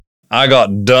I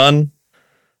Got Done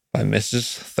by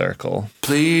Mrs. Thurkle.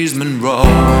 Please, Monroe.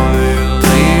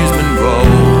 Please,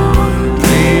 Monroe.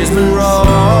 Please, Monroe.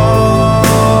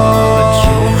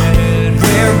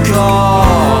 We're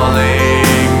calling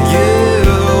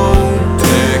you.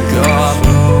 Pick up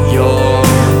your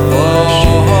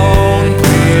phone.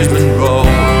 Please, Monroe.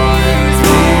 Please,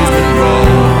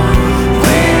 Monroe.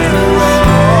 Please, Monroe.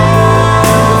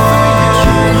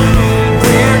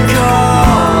 We're calling you. Pick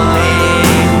up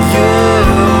your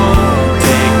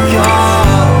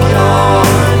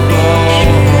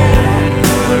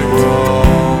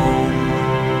phone.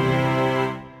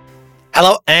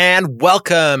 Hello and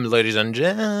welcome, ladies and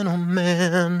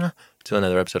gentlemen, to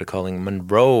another episode of Calling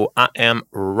Monroe. I am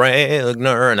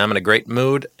Ragnar, and I'm in a great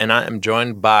mood, and I am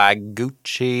joined by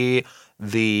Gucci,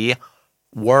 the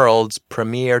world's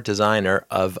premier designer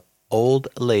of old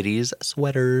ladies'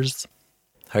 sweaters.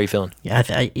 How are you feeling?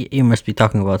 Yeah, you must be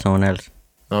talking about someone else.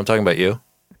 No, I'm talking about you.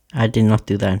 I did not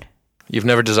do that. You've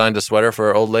never designed a sweater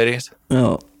for old ladies?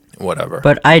 No, Whatever.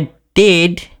 but I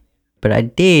did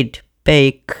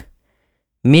bake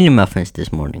mini muffins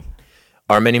this morning.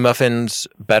 Are mini muffins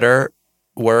better,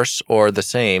 worse, or the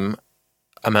same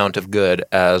amount of good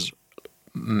as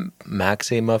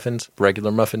maxi muffins,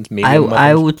 regular muffins, medium muffins?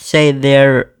 I would say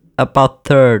they're about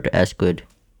third as good.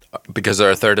 Because they're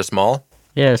a third as small?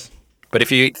 Yes. But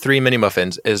if you eat 3 mini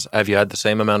muffins, have you had the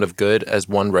same amount of good as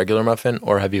one regular muffin,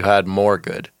 or have you had more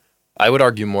good? I would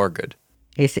argue more good.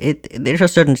 There's a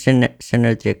certain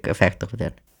synergistic effect of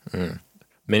that.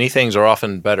 Mini things are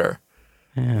often better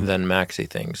than maxi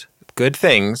things. Good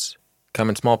things come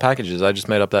in small packages. I just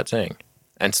made up that saying.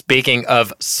 And speaking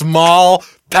of small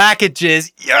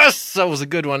packages, yes, that was a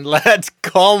good one. Let's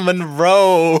call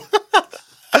Monroe. Do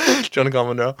you want to call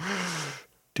Monroe?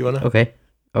 Do you want to? Okay.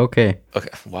 Okay.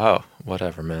 Wow.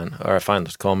 Whatever, man. All right, fine.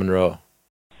 Let's call Monroe.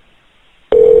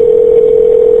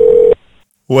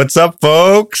 What's up,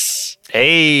 folks?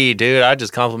 Hey, dude, I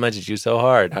just complimented you so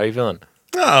hard. How are you feeling?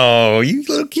 Oh, you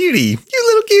little cutie. You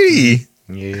little cutie.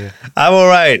 Yeah. I'm all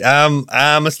right.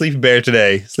 I'm a sleepy bear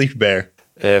today. Sleepy bear.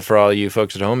 For all you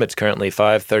folks at home, it's currently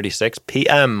 5:36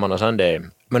 p.m. on a Sunday.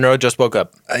 Monroe just woke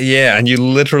up. Yeah, and you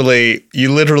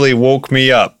literally woke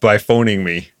me up by phoning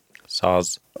me.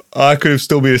 Saws. I could have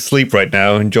still been asleep right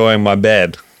now, enjoying my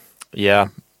bed. Yeah,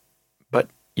 but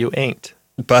you ain't.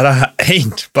 But I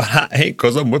ain't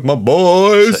because I'm with my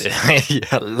boys.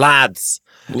 Yeah, lads.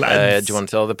 Lads. Do you want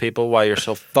to tell the people why you're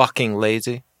so fucking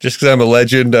lazy? Just because I'm a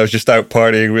legend, I was just out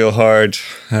partying real hard.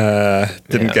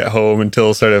 Didn't get home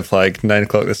until sort of like 9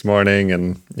 o'clock this morning,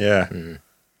 and yeah.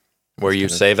 Were you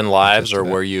saving lives or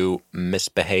were you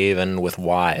misbehaving with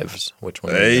wives? Which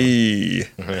one? Hey.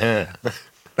 Yeah.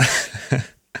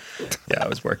 Yeah, I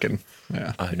was working.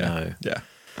 Yeah. I know. Yeah.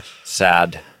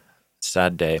 Sad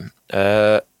day.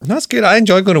 That's good. I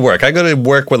enjoy going to work. I go to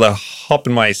work with a hop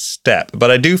in my step,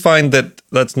 but I do find that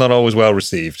that's not always well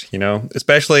received, you know,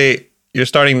 especially you're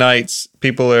starting nights.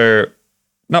 People are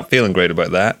not feeling great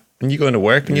about that. And you go into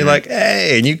work and you're like,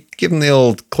 hey, and you give them the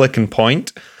old click and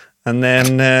point and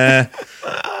then have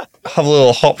a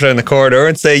little hop down the corridor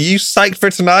and say, you psyched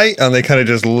for tonight? And they kind of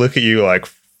just look at you like,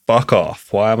 fuck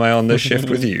off. Why am I on this shift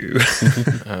with you?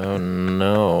 Oh,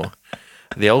 no.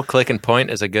 The old click and point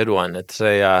is a good one. It's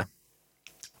a,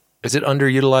 is it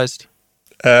underutilized?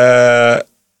 I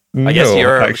guess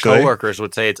your coworkers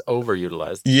would say it's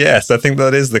overutilized. Yes, I think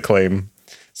that is the claim.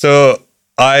 So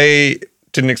I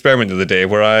did an experiment the other day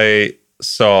where I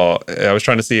was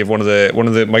trying to see if one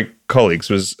of my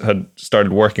colleagues had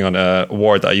started working on a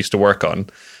ward that I used to work on,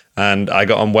 and I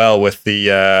got on well with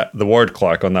the ward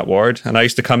clerk on that ward. And I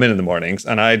used to come in the mornings,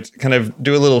 and I'd kind of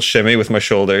do a little shimmy with my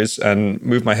shoulders and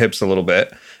move my hips a little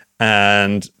bit,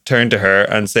 and turn to her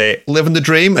and say, living the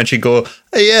dream. And she'd go,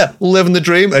 hey, yeah, living the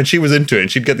dream. And she was into it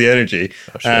and she'd get the energy.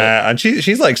 And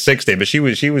she's like 60, but she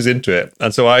was into it.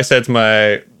 And so I said to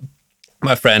my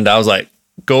friend, I was like,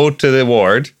 go to the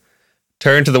ward,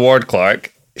 turn to the ward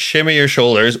clerk, shimmy your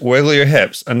shoulders, wiggle your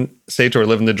hips, and say to her,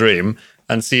 living the dream,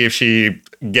 and see if she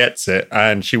gets it.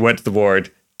 And she went to the ward,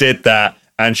 did that,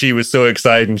 and she was so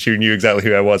excited and she knew exactly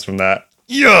who I was from that.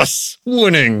 Yes,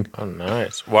 winning. Oh,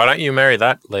 nice. Why don't you marry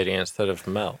that lady instead of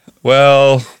Mel?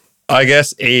 Well, I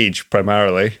guess age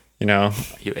primarily, you know.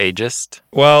 You ageist?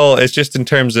 Well, it's just in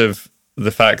terms of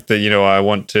the fact that, you know, I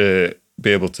want to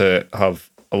be able to have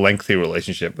a lengthy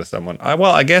relationship with someone.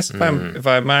 I guess if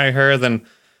I marry her, then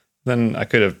I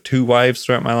could have 2 wives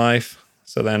throughout my life.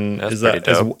 So then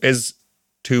is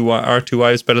 2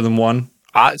 wives better than 1?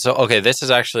 So okay, this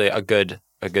is actually a good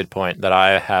point that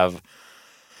I have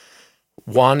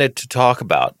wanted to talk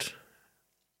about.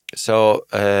 So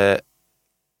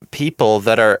people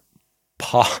that are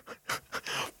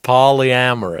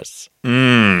polyamorous,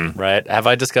 Mm. right? Have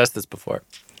I discussed this before?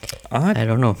 I I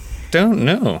don't know. don't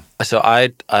know. So I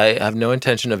have no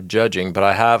intention of judging, but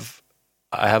I have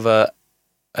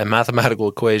a mathematical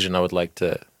equation I would like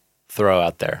to throw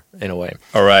out there in a way.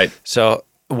 All right. So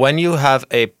when you have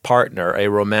a partner, a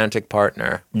romantic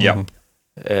partner, Yep.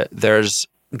 there's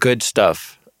good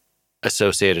stuff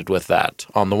associated with that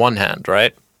on the one hand,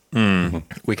 right?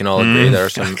 We can all agree there are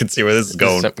some. I can see where this is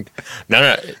going.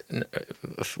 No,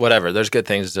 whatever. There's good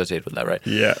things associated with that, right?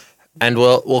 Yeah. And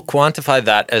we'll quantify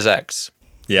that as X,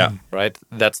 Yeah. right?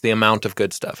 That's the amount of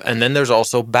good stuff. And then there's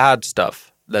also bad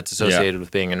stuff that's associated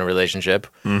with being in a relationship,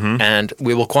 and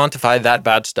we will quantify that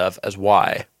bad stuff as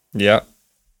Y. Yeah.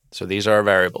 So these are our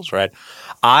variables, right?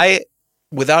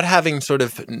 Without having sort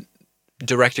of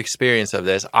direct experience of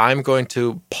this, I'm going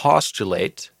to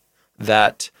postulate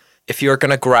that if you're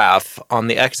going to graph on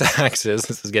the x-axis,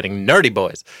 this is getting nerdy,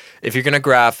 boys. If you're going to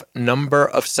graph number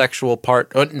of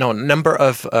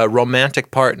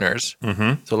romantic partners,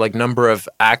 so like number of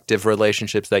active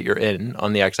relationships that you're in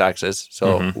on the x-axis,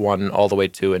 so 1 all the way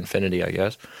to infinity, I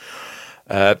guess.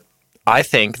 I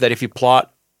think that if you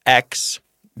plot X,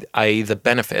 i.e. the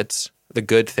benefits, the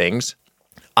good things,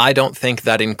 I don't think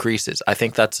that increases. I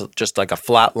think that's just like a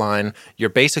flat line. You're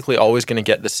basically always going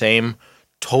to get the same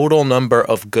total number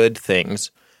of good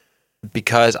things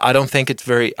because I don't think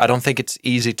it's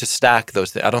easy to stack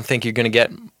those things. I don't think you're going to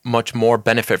get much more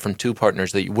benefit from 2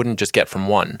 partners that you wouldn't just get from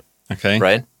 1, Okay.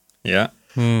 right? Yeah.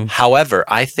 However,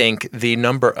 I think the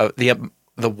number of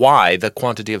the Y, the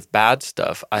quantity of bad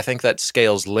stuff, I think that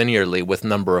scales linearly with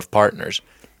number of partners.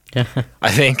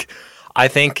 I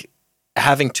think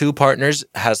having 2 partners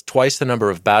has twice the number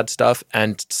of bad stuff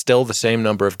and still the same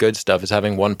number of good stuff as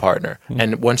having 1 partner.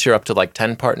 And once you're up to like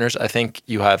 10 partners, I think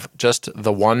you have just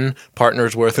the 1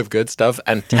 partner's worth of good stuff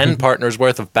and 10 partners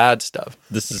worth of bad stuff.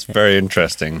 This is very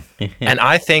interesting. And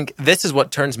I think this is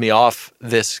what turns me off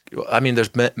this. I mean,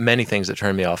 there's many things that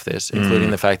turn me off this,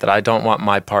 including the fact that I don't want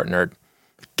my partner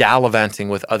gallivanting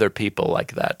with other people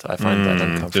like that. I find that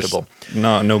uncomfortable. Just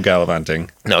no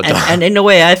gallivanting. No, And in a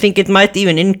way, I think it might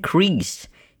even increase.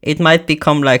 It might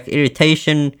become like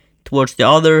irritation towards the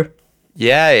other.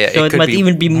 yeah. So it could might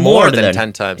even be more than than-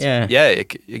 10 times. Yeah.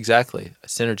 Exactly. A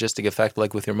synergistic effect,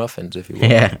 like with your muffins, if you will.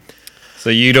 Yeah. So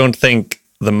you don't think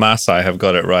the Maasai have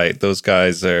got it right? Those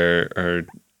guys are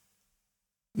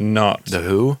not The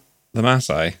who? the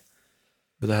Maasai.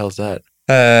 Who the hell is that?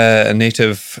 A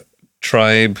native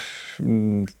tribe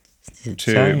to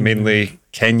mainly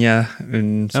Kenya.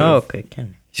 And sort Oh, of- okay.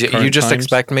 Can. You Current just times?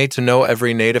 expect me to know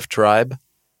every native tribe?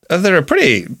 They're a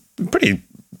pretty.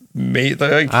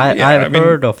 Like, I've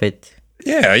heard of it.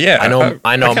 Yeah. I know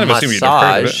kind of assumed you'd have heard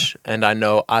of it. massage and I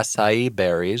know acai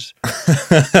berries,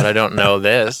 but I don't know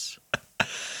this.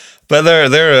 But there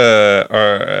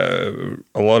are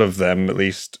a lot of them, at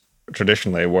least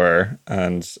traditionally, were,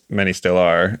 and many still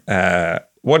are.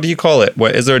 What do you call it?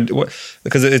 What is there?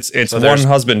 Because it's So one there's-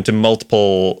 husband to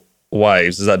multiple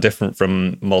wives. Is that different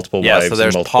from multiple Yeah, wives? so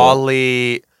there's and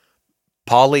multiple...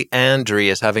 polyandry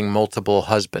is having multiple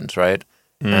husbands, right?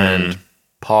 And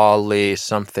poly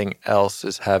something else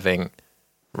is having,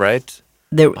 right?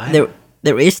 There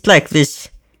is like this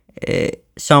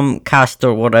some caste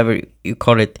or whatever you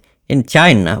call it in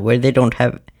China where they don't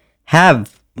have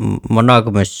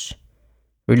monogamous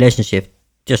relationship.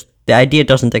 Just the idea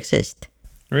doesn't exist.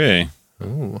 Really?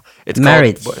 Ooh. It's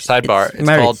Marriage. called sidebar. It's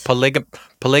marriage. called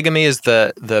polygamy is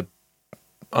the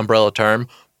umbrella term.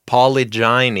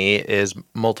 Polygyny is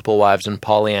multiple wives, and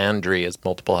polyandry is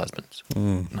multiple husbands.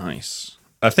 Nice.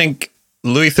 I think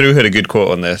Louis Theroux had a good quote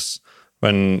on this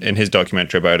when in his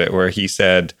documentary about it, where he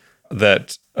said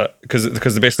that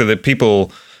because basically the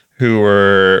people who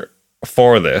were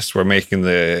for this were making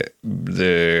the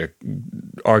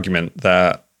argument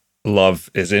that love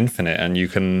is infinite and you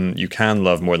can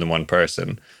love more than one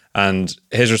person. And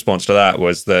his response to that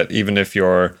was that even if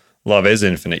your love is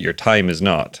infinite, your time is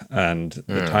not, and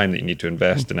the time that you need to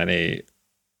invest in any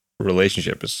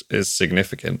relationship is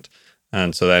significant.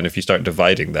 And so then if you start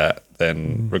dividing that,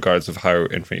 then regardless of how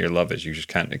infinite your love is, you just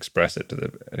can't express it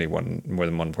to anyone more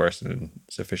than one person in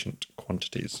sufficient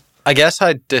quantities. I guess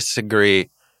I disagree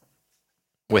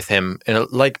with him,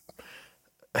 because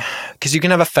you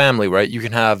can have a family, right? You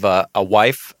can have a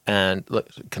wife, and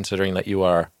considering that you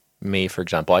are me, for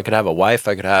example, I could have a wife,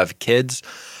 I could have kids,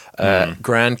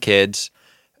 grandkids,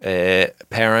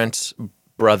 parents,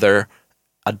 brother,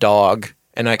 a dog,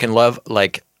 and I can love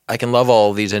all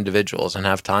of these individuals and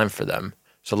have time for them.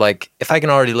 So like if I can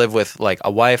already live with like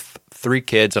a wife, 3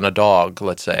 kids, and a dog,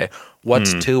 let's say,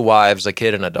 what's 2 wives, a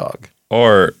kid, and a dog?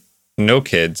 Or no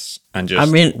kids and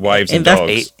just wives and that,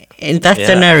 dogs. in that Yeah.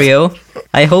 scenario,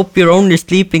 I hope you're only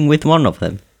sleeping with one of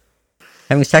them,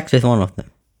 having sex with one of them.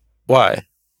 Why?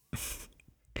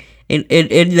 In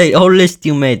the whole list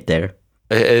you made there.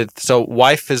 So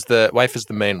wife is the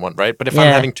main one, right? But if I'm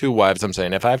Yeah. having two wives, I'm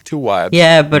saying if I have two wives,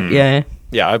 Yeah, but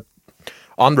yeah,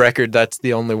 on record, that's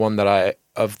the only one that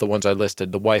of the ones I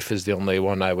listed, the wife is the only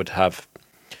one I would have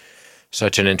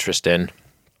such an interest in.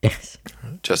 yes,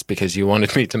 Just because you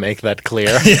wanted me to make that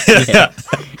clear.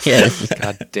 yes.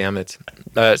 God damn it.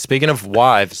 Speaking of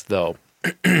wives, though,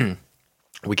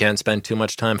 we can't spend too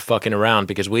much time fucking around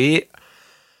because we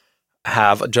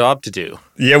have a job to do.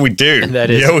 Yeah, we do. And that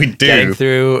is yeah, we do. getting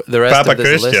through the rest Papa of this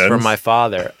list Christians. from my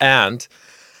father. And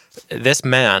this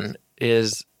man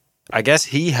is, I guess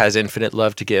he has infinite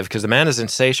love to give because the man is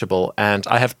insatiable. And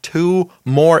I have 2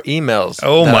 more emails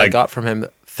Oh that my- I got from him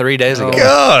 3 days ago.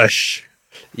 Gosh.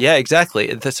 Yeah,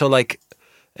 exactly. So like,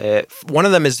 one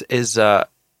of them is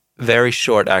very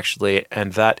short actually,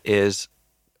 and that is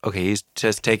okay. He's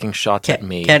just taking shots at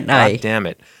me. can God I- damn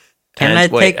it! Can I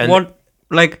take one?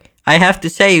 Like, I have to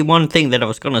say one thing that I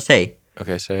was gonna say.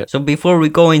 Okay, say it. So before we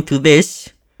go into this,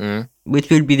 Mm. which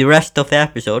will be the rest of the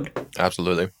episode,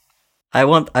 Absolutely. I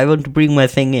want to bring my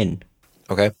thing in.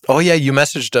 Okay. Oh yeah, you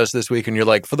messaged us this week, and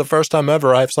you're like, for the first time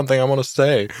ever, I have something I want to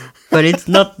say. But it's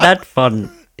not that fun.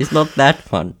 It's not that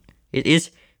fun. It is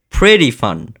pretty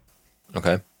fun.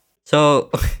 Okay.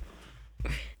 So,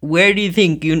 where do you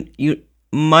think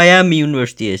Miami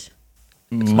University is?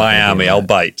 Miami, I'll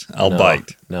bite. I'll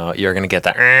bite. No, you're gonna get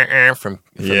that from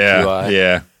Yeah, QI.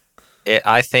 yeah.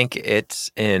 I think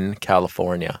it's in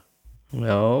California.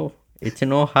 No, it's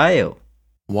in Ohio.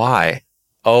 Why?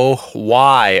 Oh,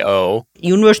 why? Oh.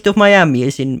 University of Miami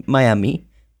is in Miami,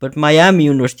 but Miami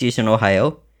University is in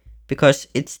Ohio because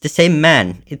it's the same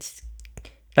man. It's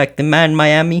like the man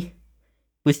Miami,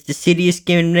 which the city is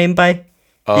given name by.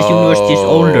 This university is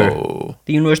older. Oh,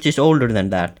 The university is older than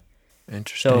that.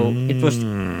 interesting. So it was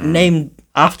named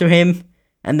after him,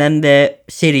 and then the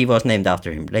city was named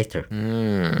after him later.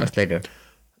 Much later.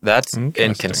 That's Interesting.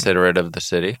 inconsiderate of the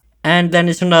city. And then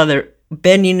it's another.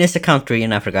 Benin is a country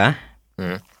in Africa.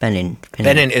 Benin.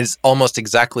 Benin is almost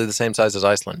exactly the same size as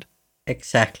Iceland.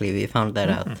 Exactly, we found that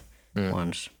out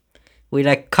once. We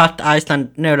like cut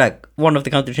Iceland, no, like one of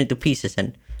the countries into pieces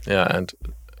and Yeah, and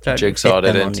tried to jigsawed fit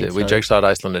it them on into. each We other. jigsawed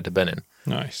Iceland into Benin.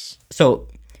 Nice. So,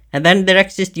 and then there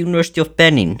exists University of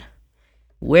Benin.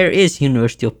 Where is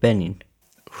University of Benin?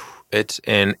 It's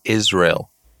in Israel.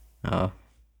 Oh,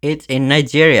 it's in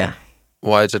Nigeria.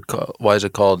 Why is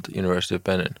it called University of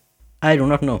Benin? I do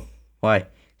not know why.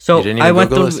 So You didn't I even went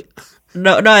Google on. this?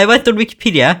 No, I went on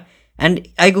Wikipedia and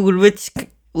I googled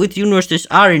which universities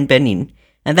are in Benin,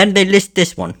 and then they list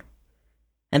this one,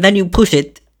 and then you push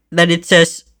it, then it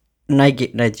says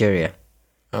Nigeria.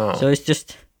 Oh, So it's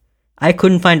just I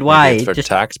couldn't find why. maybe it's for It's just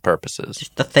tax purposes.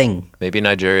 just a thing, Maybe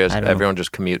Nigeria's I don't know. everyone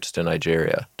just commutes to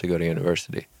Nigeria to go to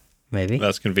university. maybe.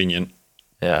 That's convenient.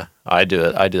 Yeah, I do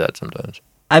it. I do that sometimes.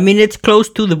 I mean, it's close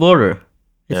to the border.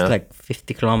 It's Yeah. like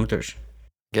 50 kilometers.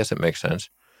 Guess it makes sense.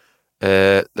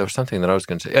 There was something that I was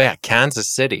going to say. Oh, yeah, Kansas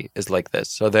City is like this.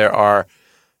 So there are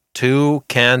 2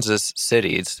 Kansas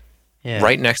cities Yeah.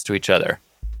 right next to each other.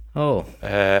 Oh,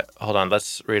 Hold on,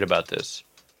 let's read about this.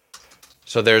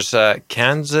 So there's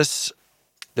Kansas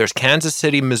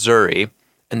City, Missouri,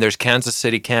 and there's Kansas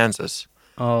City, Kansas,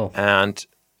 oh. and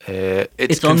it's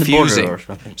It's on the confusing. border or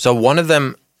something. So one of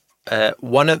them,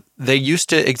 they used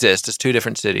to exist as 2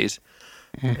 different cities,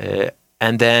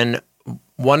 and then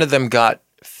one of them got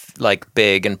like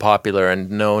big and popular and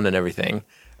known and everything,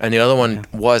 and the other one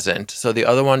wasn't. So the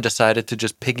other one decided to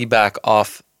just piggyback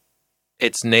off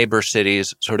its neighbor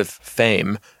city's sort of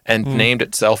fame and named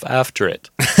itself after it.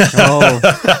 Oh,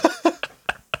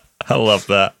 I love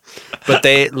that. But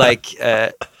they like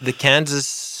the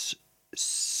Kansas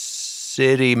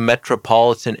City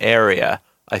metropolitan area,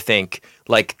 I think,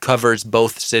 like covers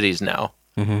both cities now.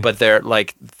 But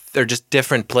they're just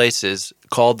different places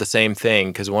called the same thing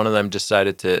because one of them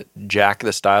decided to jack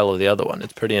the style of the other one.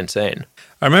 It's pretty insane.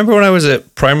 I remember when I was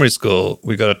at primary school,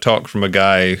 we got a talk from a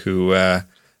guy who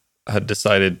had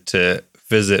decided to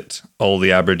visit all the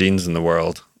Aberdeens in the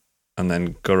world and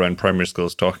then go around primary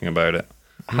schools talking about it.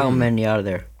 how many are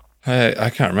there? I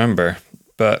can't remember,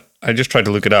 but I just tried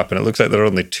to look it up, and it looks like there are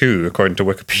only 2 according to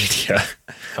Wikipedia.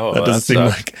 Oh, that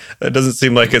doesn't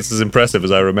seem like it's as impressive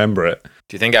as I remember it.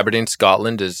 Do you think Aberdeen,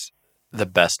 Scotland is the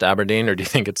best Aberdeen, or do you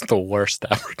think it's the worst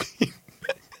Aberdeen?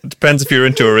 It depends if you're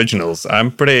into originals.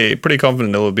 I'm pretty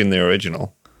confident it will be in the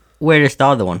original. Where is the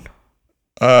other one?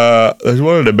 There's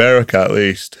one in America at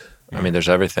least. I mean, there's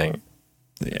everything.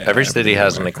 Yeah, Every city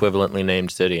has an America. equivalently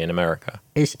named city in America.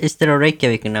 Is there a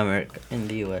Reykjavik in America, in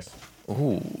the US?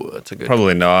 Ooh, that's a good.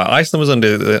 Probably not. Iceland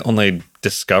was only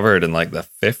discovered in like the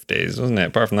 50s, wasn't it?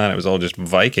 Apart from that, it was all just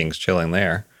Vikings chilling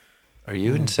there. Are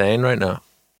you insane right now?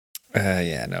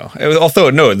 Yeah, no. Although,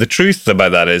 no, the truth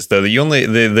about that is though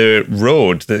the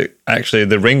road,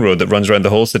 the ring road that runs around the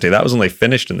whole city, that was only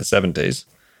finished in the 70s.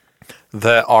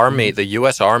 The army, the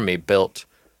U.S. Army, built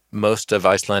most of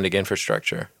Icelandic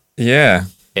infrastructure. Yeah,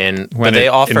 But when they it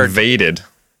offered invaded.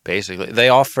 basically they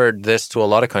offered this to a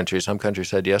lot of countries. Some countries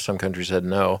said yes, some countries said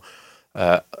no.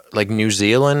 Like New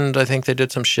Zealand, I think they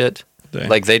did some shit. They-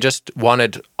 Like they just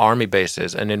wanted army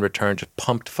bases, and in return, just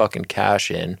pumped fucking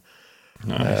cash in.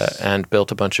 And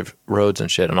built a bunch of roads and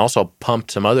shit, and also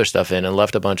pumped some other stuff in and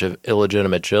left a bunch of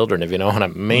illegitimate children, if you know what I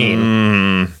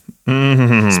mean.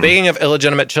 Speaking of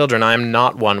illegitimate children, I am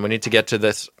not one. We need to get to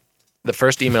this, the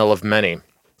first email of many.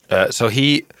 So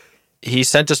he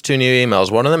sent us 2 new emails.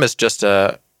 One of them is just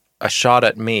a shot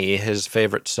at me, his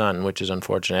favorite son, which is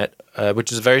unfortunate,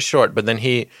 which is very short, but then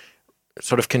he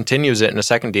sort of continues it in a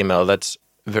second email that's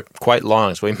quite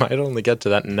long, so we might only get to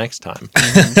that next time.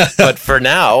 But for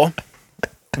now,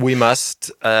 we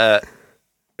must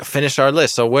finish our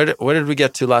list. So where did we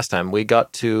get to last time? We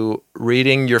got to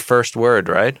reading your first word,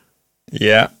 right?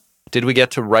 Yeah. Did we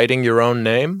get to writing your own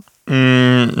name?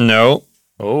 No.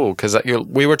 Oh, because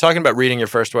we were talking about reading your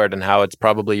first word and how it's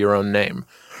probably your own name.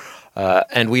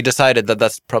 And we decided that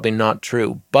that's probably not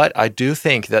true. But I do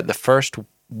think that the first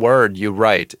word you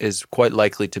write is quite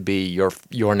likely to be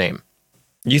your name.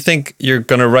 You think you're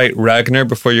gonna write Ragnar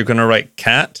before you're gonna write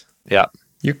cat? Yeah.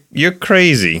 You're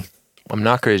crazy. I'm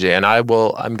not crazy. And I'm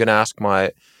going to ask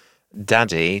my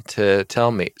daddy to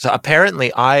tell me. So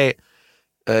apparently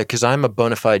because I'm a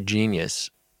bona fide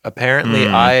genius, apparently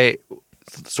I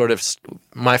sort of,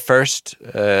 my first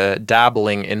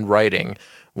dabbling in writing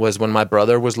was when my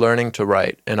brother was learning to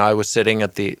write, and I was sitting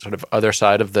at the sort of other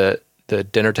side of the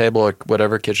dinner table or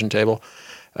whatever, kitchen table,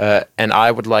 and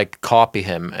I would like copy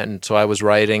him. And so I was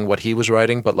writing what he was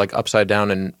writing, but like upside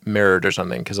down and mirrored or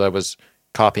something, because I was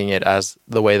copying it as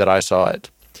the way that I saw it.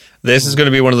 This is going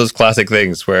to be one of those classic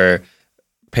things where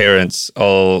parents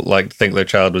all like think their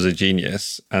child was a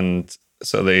genius, and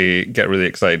so they get really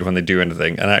excited when they do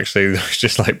anything. And actually, there's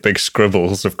just like big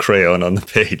scribbles of crayon on the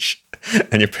page,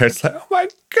 and your parents are like, "Oh my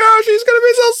gosh, he's going to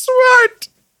be so smart."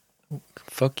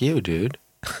 Fuck you, dude.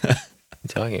 What are you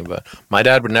talking about? My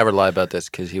dad would never lie about this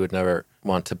because he would never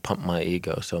want to pump my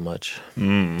ego so much.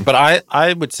 But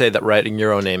I would say that writing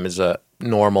your own name is a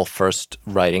normal first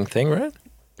writing thing, right?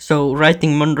 So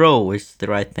writing Monroe is the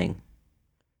right thing.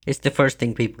 It's the first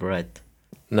thing people write.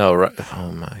 No, right?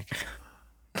 Oh my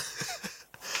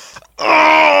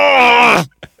god.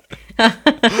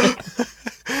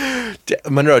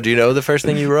 Monroe, do you know the first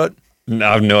thing you wrote? No,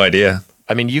 I have no idea.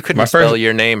 I mean, you couldn't My first- spell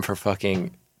your name for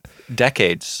fucking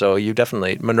decades, so you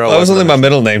definitely Monroe. That was wasn't only the my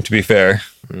middle name, to be fair.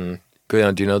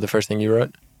 Guion, do you know the first thing you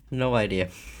wrote? No idea.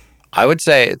 I would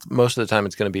say most of the time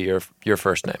it's going to be your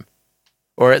first name,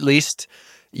 or at least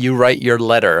you write your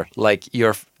letter. Like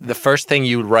the first thing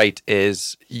you write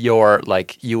is your,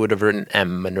 like, you would have written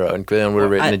M, Monroe, and Guion would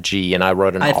have written a G, and I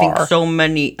wrote an I R.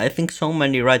 think so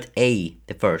many write A,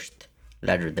 the first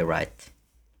letter they write.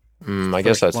 I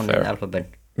guess First that's one in the fair. alphabet.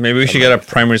 Maybe we should get a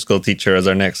primary school teacher as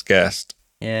our next guest.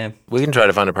 Yeah. We can try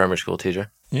to find a primary school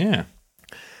teacher. Yeah.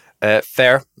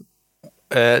 Fair.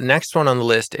 Next one on the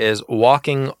list is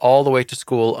walking all the way to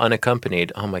school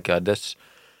unaccompanied. Oh my God, this.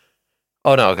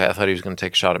 Oh no, okay. I thought he was going to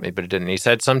take a shot at me, but he didn't. He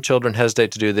said some children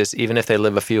hesitate to do this even if they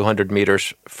live a few hundred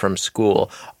meters from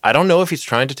school. I don't know if he's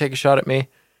trying to take a shot at me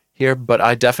here, but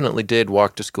I definitely did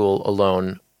walk to school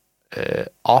alone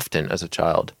often as a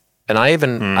child. And I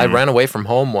ran away from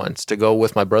home once to go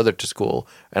with my brother to school,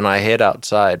 and I hid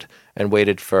outside and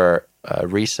waited for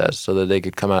recess so that they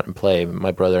could come out and play,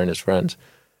 my brother and his friends.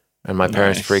 And my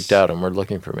parents Nice. freaked out and were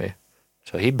looking for me.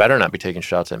 So he better not be taking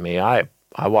shots at me. I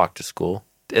walked to school.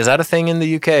 Is that a thing in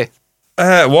the UK?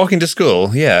 Walking to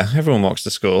school. Yeah, everyone walks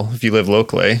to school if you live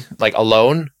locally. Like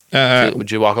alone? Uh,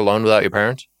 Would you walk alone without your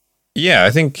parents? Yeah, I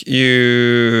think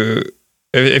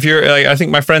if you're like, I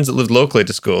think my friends that lived locally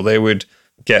to school, they would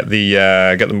get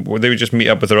them. They would just meet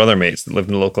up with their other mates that lived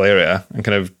in the local area and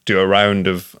kind of do a round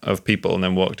of people and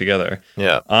then walk together.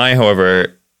 Yeah. I,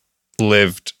 however,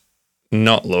 lived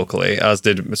not locally,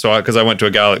 because I went to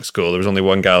a Gaelic school. There was only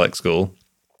one Gaelic school,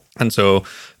 and so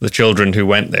the children who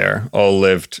went there all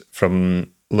lived from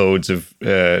loads of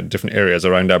different areas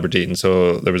around Aberdeen.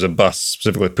 So there was a bus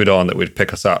specifically put on that would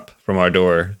pick us up from our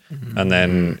door and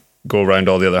then go around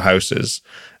all the other houses.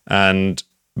 And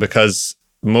because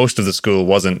most of the school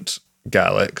wasn't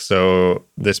Gaelic, so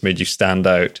this made you stand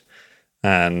out.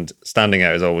 And standing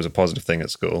out is always a positive thing at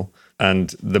school.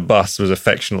 And the bus was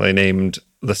affectionately named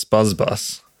the Spuzz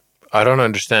Bus. I don't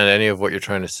understand any of what you're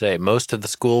trying to say. Most of the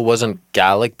school wasn't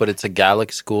Gaelic, but it's a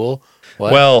Gaelic school.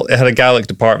 What? Well, it had a Gaelic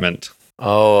department.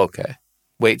 Oh, okay.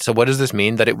 Wait, so what does this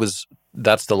mean?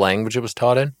 That's the language it was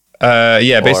taught in?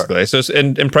 Yeah, basically. So it's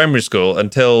in primary school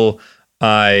until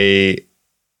I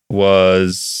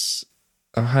was,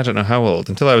 I don't know how old,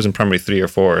 until I was in primary 3 or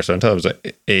 4. So until I was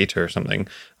like 8 or something,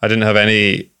 I didn't have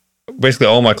basically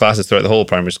all my classes throughout the whole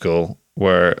primary school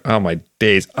were, oh my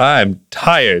days, I'm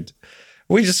tired.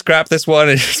 We just scrap this one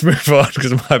and just move on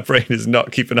because my brain is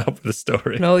not keeping up with the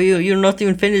story. No, you're not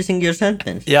even finishing your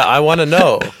sentence. Yeah, I want to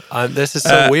know. This is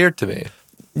so weird to me.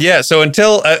 Yeah, so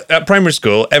until at primary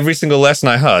school, every single lesson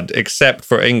I had, except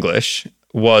for English,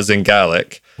 was in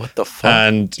Gaelic. What the fuck?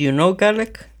 And Do you know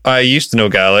Gaelic? I used to know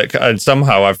Gaelic, and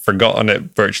somehow I've forgotten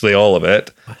it, virtually all of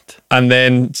it. What? And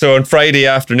then, so on Friday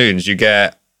afternoons, you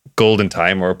get golden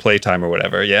time or playtime or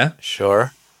whatever, yeah?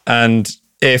 Sure. And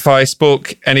if I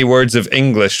spoke any words of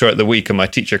English throughout the week and my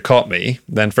teacher caught me,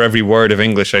 then for every word of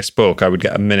English I spoke, I would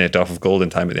get a minute off of golden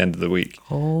time at the end of the week.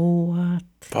 Oh, what?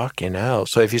 Fucking hell.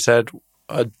 So if you said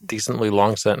a decently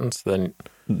long sentence, then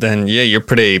Then, yeah, you're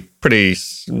pretty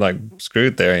like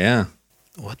screwed there, yeah.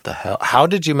 what the hell? How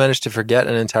did you manage to forget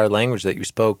an entire language that you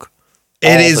spoke It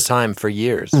all is the time for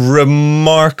years?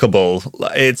 remarkable.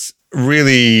 It's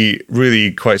really,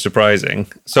 really quite surprising.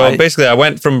 So basically, I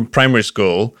went from primary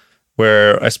school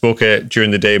where I spoke it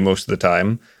during the day most of the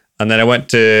time, and then I went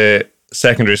to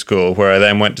secondary school where I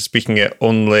then went to speaking it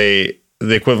only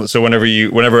the equivalent. So whenever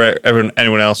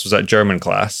anyone else was at German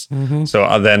class,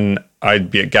 so then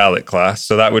I'd be at Gaelic class.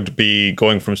 So that would be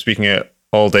going from speaking it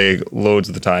all day, loads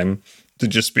of the time, to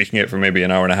just speaking it for maybe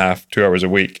an hour and a half, 2 hours a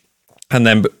week. And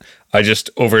then I just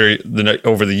over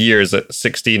the years at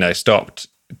 16, I stopped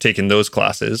taking those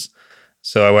classes.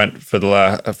 So I went for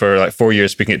like 4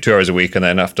 years speaking it 2 hours a week, and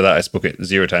then after that I spoke it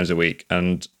 0 times a week.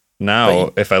 And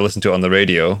now if I listen to it on the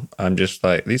radio, I'm just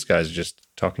like, these guys are just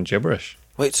talking gibberish.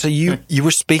 Wait, so you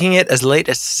were speaking it as late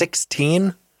as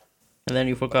 16? And then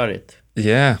you forgot it.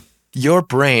 Yeah. Your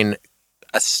brain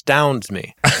astounds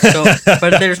me. So,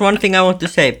 but there's one thing I want to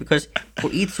say, because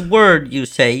for each word you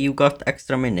say, you got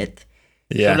extra minute.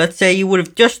 Yeah. So let's say you would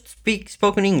have just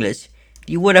spoken English,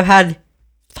 you would have had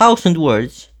 1,000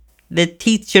 words. The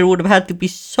teacher would have had to be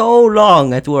so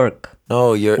long at work.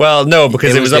 No, you're Well, no,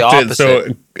 because It it was was the up to opposite.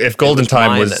 so if golden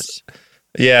time was minus.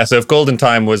 yeah, so if golden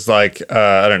time was like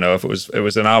I don't know, if it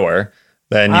was an hour,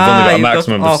 then you've only got a you got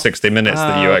maximum of off. 60 minutes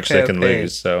that you Okay, actually can okay.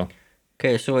 lose. So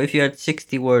Okay, so if you had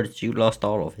 60 words, you lost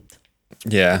all of it.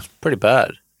 yeah. pretty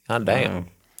bad. God damn.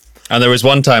 And there was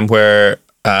one time where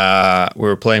we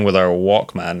were playing with our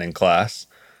Walkman in class,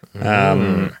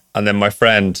 and then my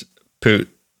friend put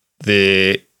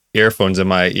the earphones in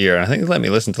my ear, and I think he let me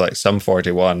listen to like Sum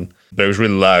 41, but it was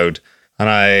really loud, and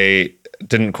I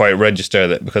didn't quite register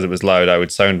that because it was loud, I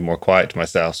would sound more quiet to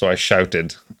myself. So I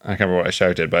shouted. I can't remember what I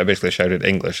shouted, but I basically shouted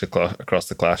English across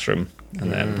the classroom,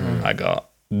 and then I got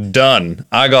done.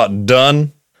 I got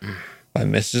done by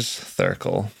Mrs.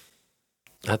 Thurkel.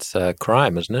 That's a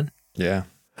crime, isn't it? Yeah.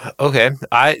 Okay.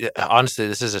 Honestly,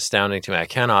 this is astounding to me. I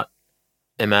cannot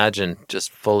imagine just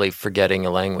fully forgetting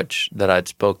a language that I'd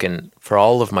spoken for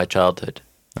all of my childhood.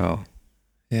 Oh.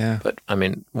 Yeah. But I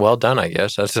mean, well done, I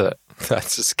guess. That's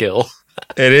a skill.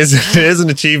 It is an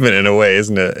achievement in a way,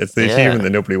 isn't it? It's the Yeah. achievement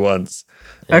that nobody wants.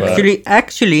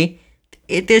 Actually,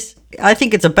 it is. I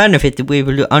think it's a benefit to be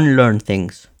able to unlearn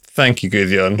things. Thank you,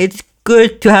 Gudjon. It's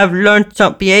good to have learned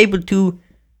be able to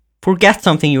forget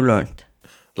something you learned.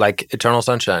 Like Eternal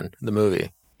Sunshine, the movie.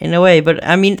 In a way, but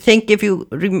I mean, think if you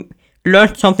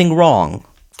learned something wrong,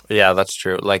 Yeah, that's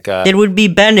true. Like there would be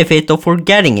benefit of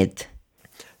forgetting it.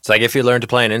 it's like if you learn to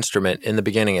play an instrument in the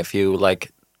beginning, if you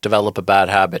like develop a bad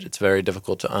habit, it's very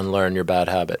difficult to unlearn your bad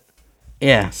habit.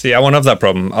 Yeah. See, I won't have that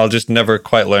problem. I'll just never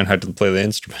quite learn how to play the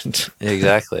instrument.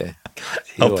 Exactly.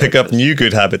 I'll pick up new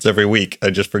good habits every week. I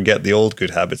just forget the old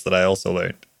good habits that I also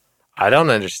learned. I don't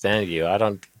understand you. I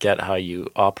don't get how you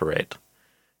operate.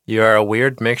 You are a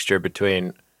weird mixture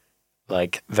between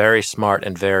like very smart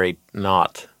and very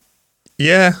not.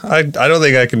 Yeah, I don't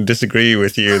think I can disagree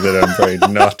with you that I'm very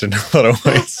not in a lot of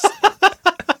ways.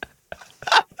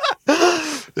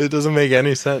 It doesn't make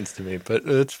any sense to me, but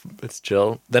it's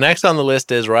chill. The next on the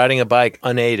list is riding a bike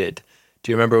unaided.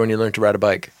 Do you remember when you learned to ride a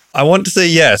bike? I want to say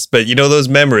yes, but you know those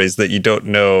memories that you don't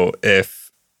know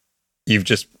if you've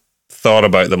just thought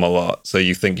about them a lot, so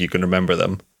you think you can remember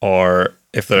them, or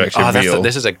if they're actually real.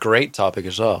 This is a great topic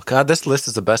as well. God, this list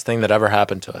is the best thing that ever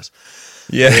happened to us.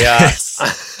 Yeah.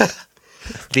 Yeah.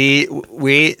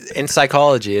 We in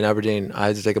psychology in Aberdeen, I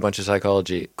had to take a bunch of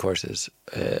psychology courses,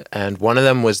 and one of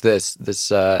them was this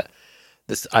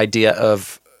idea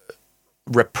of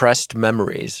repressed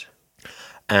memories,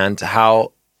 and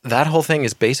how that whole thing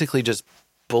is basically just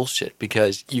bullshit,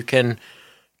 because you can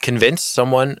convince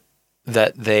someone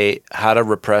that they had a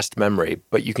repressed memory,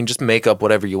 but you can just make up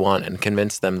whatever you want and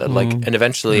convince them that and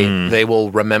eventually they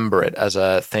will remember it as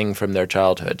a thing from their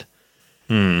childhood.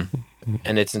 And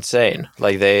it's insane.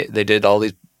 Like they did all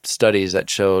these studies that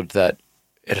showed that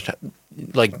it,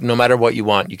 like, no matter what you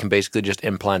want, you can basically just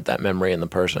implant that memory in the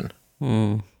person.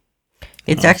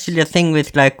 It's actually a thing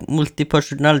with like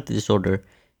multi-personality disorder.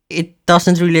 It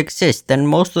doesn't really exist,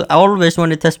 and always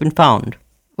when it has been found,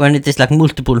 when it is like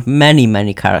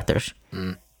many characters,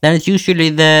 then it's usually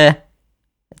the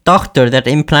doctor that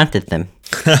implanted them.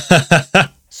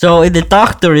 So the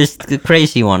doctor is the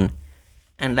crazy one,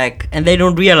 and they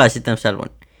don't realize it themselves.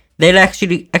 They'll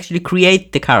actually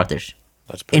create the characters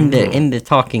That's in the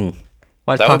talking.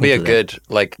 While that would be a talking to them. good,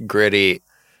 like, gritty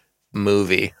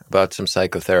movie about some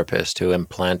psychotherapist who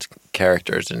implant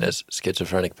characters in his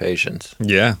schizophrenic patients.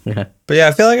 Yeah. But yeah,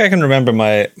 I feel like I can remember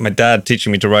my dad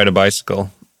teaching me to ride a bicycle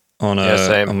on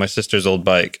same. on my sister's old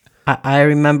bike. I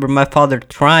remember my father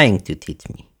trying to teach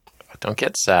me. Don't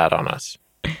get sad on us.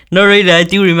 No, really, I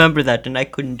do remember that, and I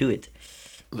couldn't do it.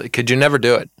 Could you never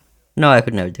do it? No, I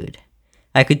could never do it.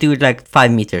 I could do it like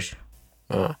 5 meters.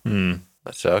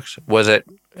 That sucks.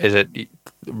 Is it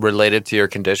related to your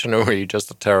condition, or were you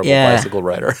just a terrible Yeah. bicycle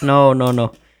rider? No.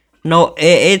 No,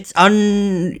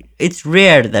 it's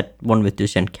rare that one with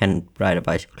Duchenne can ride a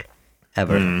bicycle,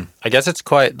 ever. I guess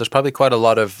there's probably quite a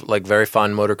lot of, like, very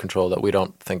fine motor control that we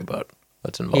don't think about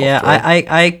that's involved. Yeah, right?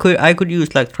 I could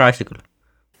use like tricycle,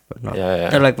 but not. Yeah.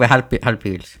 They're like the help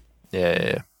wheels.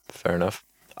 Yeah. Fair enough.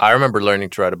 I remember learning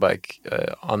to ride a bike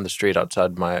on the street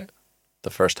outside the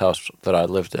first house that I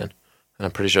lived in. And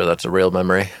I'm pretty sure that's a real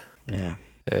memory. Yeah.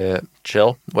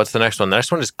 Chill. What's the next one? The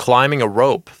next one is climbing a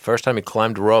rope. First time you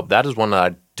climbed a rope. That is one that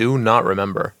I do not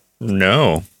remember.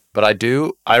 No. But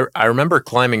I remember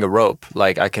climbing a rope.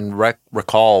 Like, I can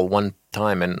recall one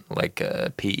time in, like,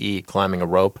 PE climbing a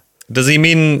rope. Does he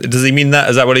mean that?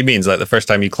 Is that what he means? Like the first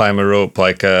time you climb a rope,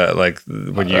 like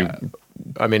when you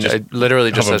I mean, it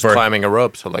literally just have a says birth- climbing a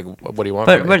rope. So, like, what do you want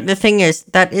from me? But the thing is,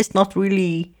 that is not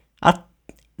really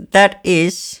that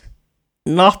is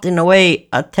not in a way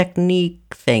a technique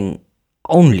thing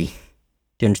only.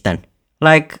 Do you understand?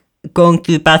 Like going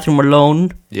to the bathroom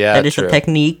alone. Yeah, that is true. a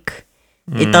technique.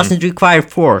 It doesn't require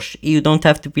force. You don't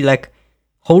have to be like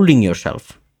holding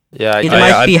yourself. Yeah, It I-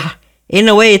 might be, in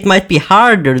a way, it might be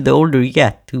harder the older you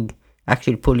get to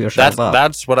actually pull yourself up.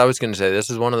 That's what I was going to say. This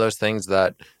is one of those things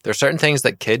that there are certain things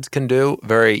that kids can do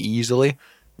very easily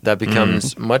that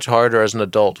becomes much harder as an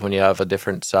adult when you have a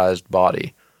different sized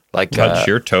body. Like touch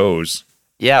your toes.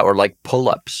 yeah, or like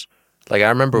pull-ups. Like, I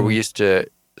remember we used to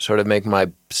sort of make my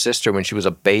sister, when she was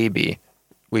a baby,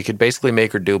 we could basically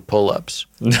make her do pull-ups.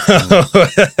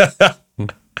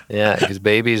 Yeah, because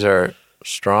babies are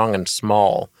strong and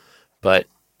small, but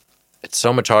it's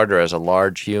so much harder as a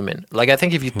large human. Like, I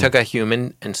think if you took a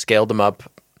human and scaled them up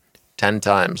 10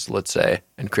 times, let's say,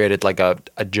 and created like a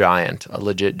giant, a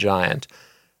legit giant,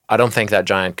 I don't think that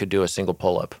giant could do a single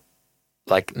pull-up.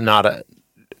 Like,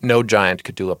 no giant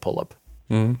could do a pull-up,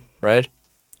 right?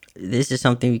 This is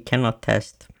something we cannot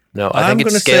test. No, I I'm think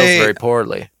it gonna scales say- very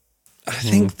poorly. I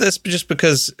think that's just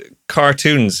because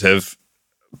cartoons have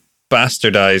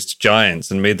bastardized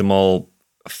giants and made them all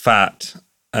fat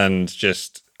and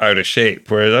just out of shape.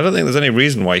 Whereas I don't think there's any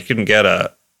reason why you couldn't get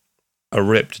a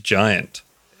ripped giant.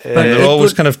 And they're it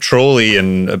always would- kind of trolly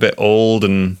and a bit old,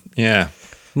 and yeah.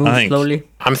 Move I think- slowly.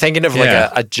 I'm thinking of Yeah.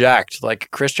 like a jacked,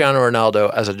 like Cristiano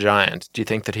Ronaldo as a giant. Do you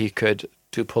think that he could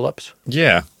do pull-ups?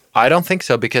 Yeah. I don't think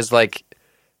so, because like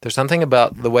there's something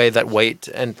about the way that weight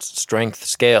and strength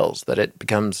scales that it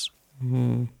becomes This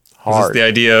is hard. the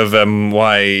idea of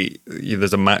why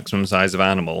there's a maximum size of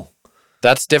animal.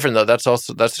 That's different though. That's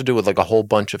to do with like a whole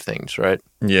bunch of things, right?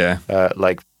 Yeah.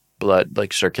 Like blood,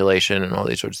 like circulation and all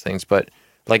these sorts of things. But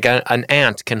like an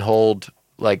ant can hold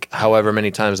like however many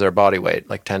times their body weight,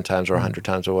 like 10 times or 100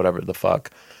 times or whatever the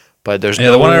fuck. But there's Yeah,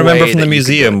 no the one I remember way from the that you could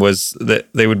do museum it. was that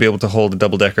they would be able to hold a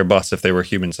double-decker bus if they were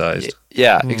human-sized.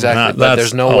 Yeah, exactly. That- but there's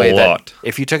that's no a way lot. that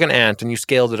if you took an ant and you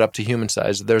scaled it up to human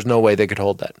size, there's no way they could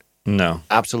hold that. No.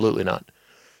 Absolutely not.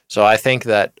 So I think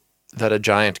that a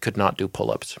giant could not do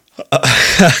pull-ups.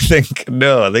 I think,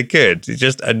 no, they could. It's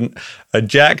just a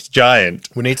jacked giant.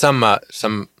 We need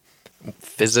some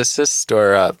physicist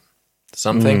or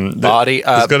something there's gotta be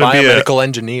biomedical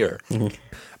engineer.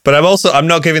 But I'm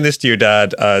not giving this to your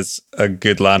dad as a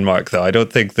good landmark, though. I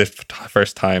don't think the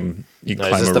first time you No,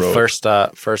 climb is a this rope.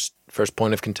 the first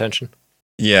point of contention?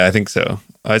 Yeah, I think so.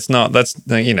 It's not. That's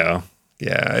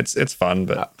Yeah, it's fun,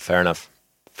 but Fair enough.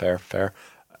 Fair.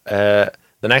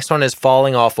 The next one is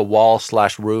falling off a wall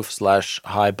 / roof /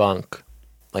 high bunk,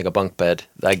 like a bunk bed,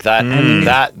 like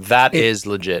that. That is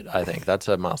legit. I think that's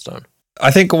a milestone.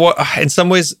 I think in some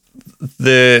ways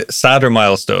the sadder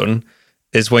milestone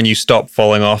is when you stop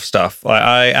falling off stuff.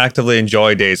 I actively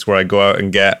enjoy days where I go out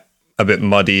and get a bit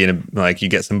muddy and like you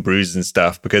get some bruises and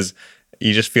stuff because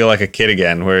you just feel like a kid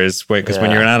again. Whereas when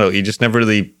you're an adult, you just never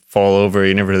really fall over.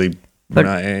 You never really.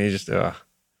 You just.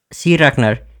 See,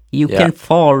 Ragnar, you can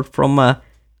fall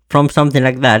from something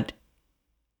like that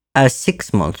as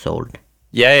 6 months old.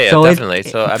 Yeah, So definitely.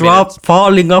 So I mean,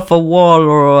 falling off a wall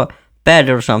or a bed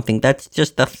or something. That's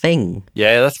just a thing.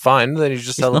 that's fine. Then you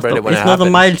just celebrate it when it It's not happens.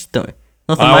 a milestone.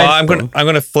 Not a I'm milestone.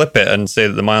 gonna flip it and say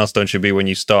that the milestone should be when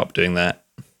you stop doing that.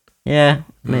 Yeah,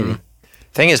 maybe.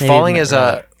 Thing is, Maybe falling not is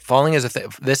a thing.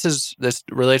 This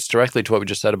relates directly to what we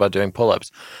just said about doing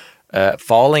pull-ups.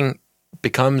 Falling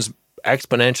becomes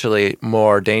exponentially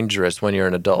more dangerous when you're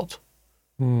an adult.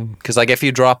 Because like if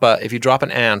you drop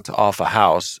an ant off a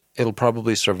house, it'll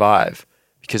probably survive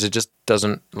because it just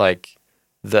doesn't like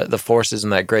the force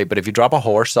isn't that great. But if you drop a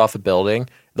horse off a building,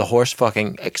 the horse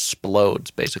fucking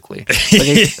explodes basically. But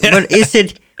is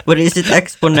it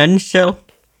exponential?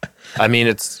 I mean,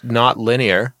 it's not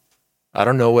linear. I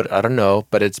don't know,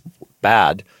 but it's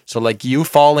bad. So like you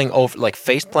falling over, like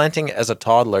face planting as a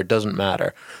toddler doesn't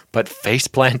matter, but face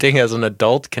planting as an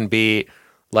adult can be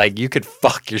like you could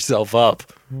fuck yourself up.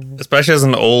 Especially as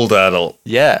an old adult.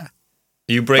 Yeah.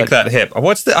 You break that hip. I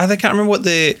can't remember what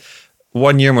the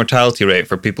 1 year mortality rate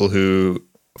for people who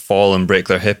fall and break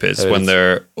their hip is when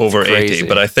they're over crazy. 80.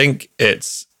 But I think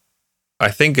it's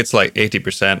like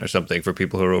 80% or something for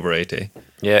people who are over 80.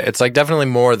 Yeah, it's like definitely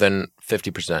more than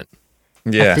 50%.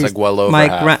 Yeah. It's like well over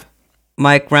half.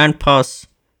 My grandpa's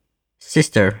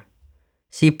sister,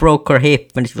 she broke her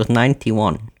hip when she was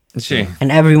 91. She.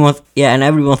 And everyone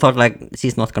thought like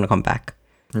she's not gonna come back.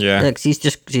 Yeah. Like she's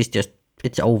just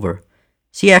it's over.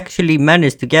 She actually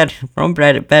managed to get from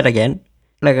bed again,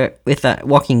 like with a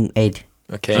walking aid.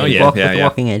 Okay. Oh, yeah. Walk with a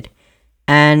walking aid,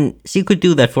 and she could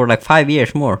do that for like 5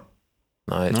 years more.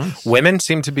 Nice. Women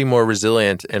seem to be more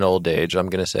resilient in old age, I'm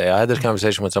going to say. I had this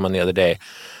conversation with someone the other day.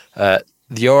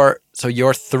 Your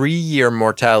 3-year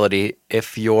mortality,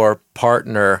 if your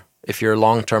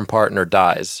long-term partner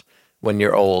dies when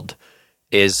you're old,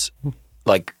 is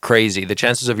like crazy. The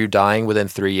chances of you dying within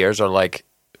 3 years are like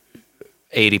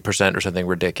 80% or something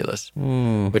ridiculous.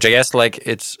 Which I guess like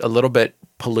it's a little bit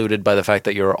polluted by the fact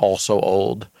that you're also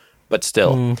old, but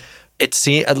still.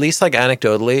 At least like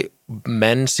anecdotally,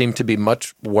 men seem to be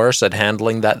much worse at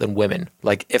handling that than women.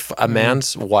 Like if a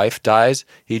man's wife dies,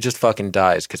 he just fucking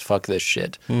dies because fuck this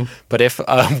shit. But if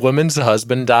a woman's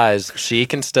husband dies, she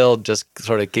can still just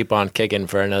sort of keep on kicking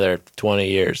for another 20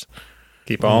 years.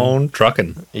 Keep on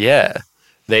trucking. Yeah.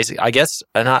 I guess,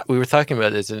 we were talking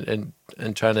about this and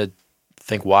trying to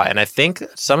think why. And I think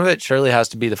some of it surely has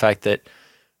to be the fact that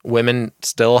women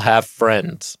still have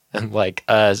friends and like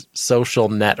a social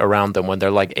net around them when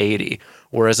they're like 80,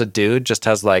 whereas a dude just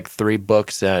has like 3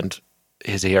 books and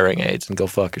his hearing aids and go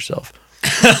fuck yourself.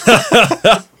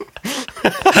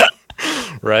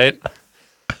 Right?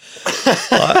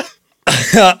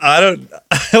 I don't.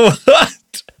 What?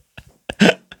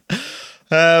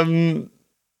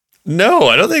 No,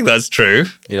 I don't think that's true.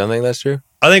 You don't think that's true?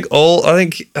 I think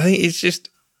it's just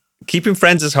keeping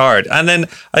friends is hard, and then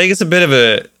I think it's a bit of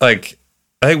a like.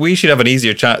 I think we should have an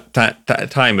easier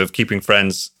time of keeping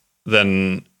friends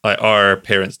than like our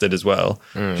parents did as well.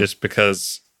 Just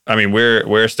because I mean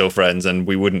we're still friends, and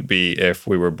we wouldn't be if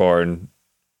we were born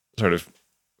sort of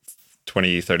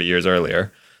 20, 30 years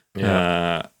earlier.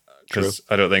 Yeah, because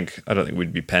I don't think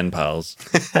we'd be pen pals.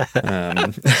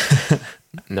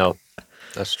 No,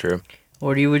 that's true.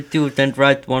 Or you would do it then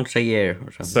right once a year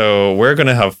or something. So we're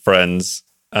gonna have friends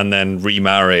and then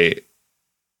remarry.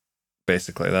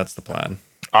 Basically, that's the plan.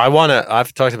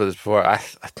 I've talked about this before. I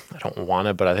don't want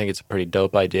to, but I think it's a pretty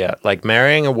dope idea. Like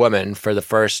marrying a woman for the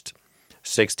first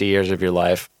 60 years of your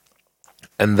life.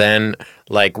 And then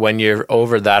like when you're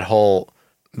over that whole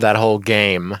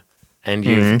game and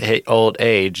you've hit old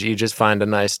age, you just find a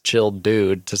nice chilled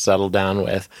dude to settle down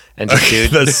with. And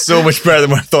just That's so much better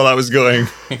than where I thought I was going.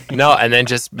 No, and then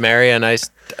just marry a nice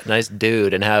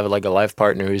dude and have like a life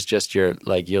partner who's just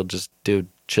you'll just do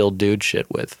chill dude shit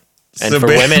with. And So for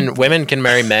women can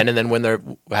marry men, and then when they're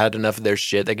had enough of their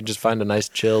shit, they can just find a nice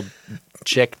chilled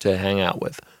chick to hang out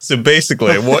with. So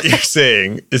basically, what you're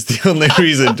saying is the only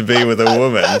reason to be with a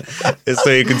woman is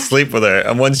so you can sleep with her.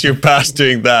 And once you're past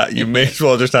doing that, you may as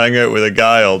well just hang out with a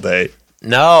guy all day.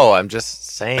 No, I'm just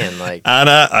saying, like,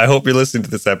 Anna, I hope you're listening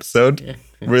to this episode.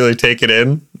 Really take it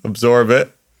in, absorb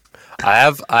it. I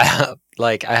have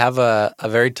a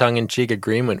very tongue-in-cheek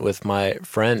agreement with my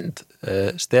friend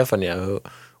Stefania,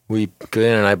 who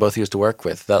Glenn and I both used to work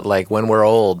with. That like when we're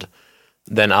old,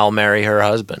 then I'll marry her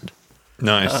husband,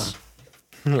 Nice.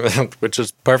 which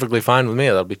is perfectly fine with me.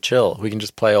 That'll be chill. We can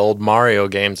just play old Mario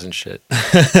games and shit.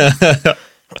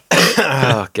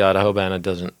 Oh God, I hope Anna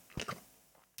doesn't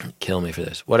kill me for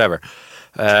this. Whatever.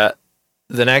 The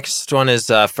next one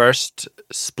is first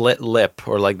split lip,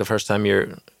 or like the first time you're.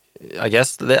 I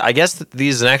guess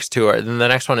these next two are. Then the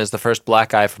next one is the first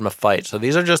black eye from a fight. So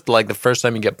these are just like the first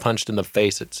time you get punched in the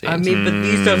face. It seems. I mean, but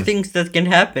these are things that can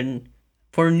happen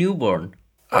for a newborn.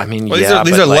 I mean, Well, yeah,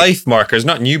 these but are like, life markers,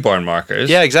 not newborn markers.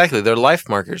 Yeah, exactly. They're life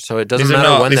markers, so it doesn't These are matter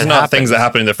not, when these they are not happen. things that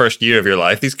happen in the first year of your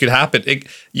life. These could happen.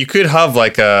 You could have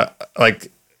like the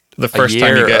first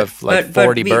time you get. Of like but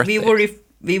 40 we birthdays.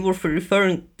 we were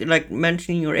referring to, like,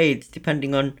 mentioning your age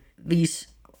depending on these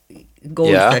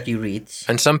goals Yeah. that you reach.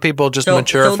 And some people just So-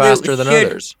 mature so they faster than should-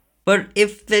 others. But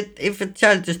if a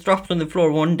child just drops on the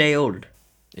floor 1 day old,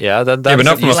 Yeah, that's Yeah, but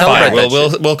not from you a celebrate fight. that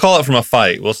We'll shit. we'll call it from a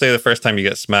fight. We'll say the first time you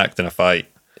get smacked in a fight.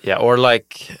 Yeah, or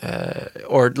like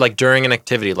during an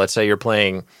activity. Let's say you're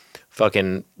playing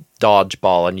fucking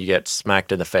dodgeball and you get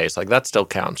smacked in the face. Like that still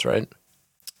counts, right?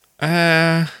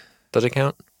 Does it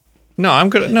count? No, I'm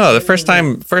good. No, the first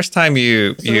time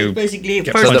you so you basically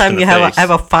get first punched time in you the have face. have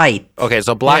a fight. Okay,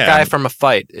 so black Yeah. eye from a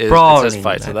fight is it Brawling, says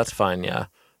fight, so like- that's fine. Yeah,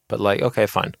 but like okay,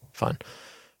 fine.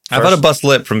 I've had a bust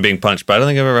lip from being punched, but I don't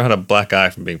think I've ever had a black eye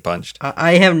from being punched.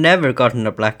 I have never gotten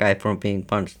a black eye from being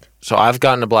punched. So I've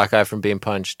gotten a black eye from being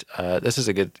punched. This is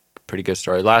pretty good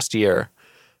story. Last year,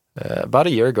 about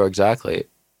a year ago exactly,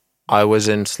 I was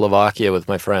in Slovakia with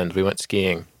my friend. We went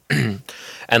skiing,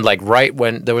 and like right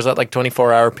when there was that like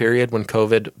 24-hour period when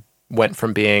COVID went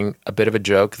from being a bit of a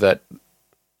joke that,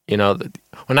 you know,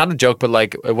 well not a joke, but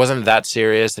like it wasn't that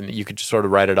serious and you could just sort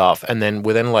of write it off. And then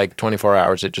within like 24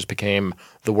 hours, it just became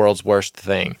the world's worst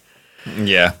thing.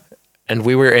 Yeah. And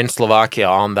we were in Slovakia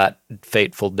on that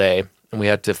fateful day, and we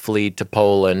had to flee to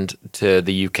Poland, to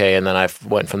the UK, and then I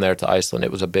went from there to Iceland.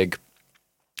 It was a big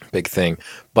thing.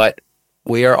 But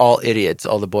we are all idiots,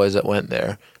 all the boys that went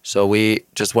there. So we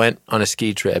just went on a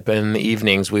ski trip, and in the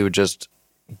evenings we would just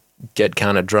get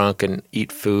kind of drunk and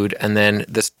eat food. And then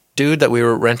this dude that we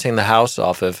were renting the house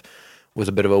off of was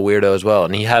a bit of a weirdo as well,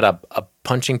 and he had a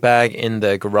punching bag in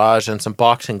the garage and some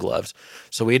boxing gloves.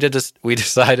 So we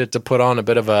decided to put on a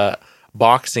bit of a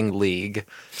boxing league.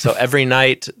 So every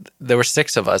night there were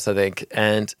 6 of us, I think,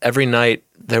 and every night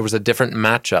there was a different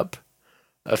matchup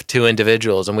of 2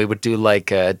 individuals, and we would do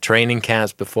like training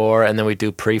camps before, and then we'd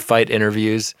do pre-fight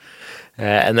interviews,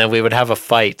 and then we would have a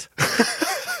fight.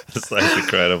 This sounds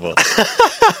incredible.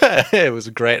 It was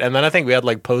great. And then I think we had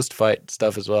like post-fight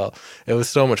stuff as well. It was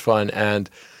so much fun. And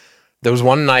there was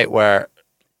one night where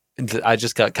I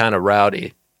just got kind of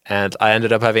rowdy, and I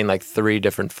ended up having like 3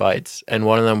 different fights. And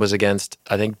one of them was against,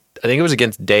 I think it was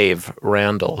against Dave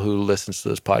Randall, who listens to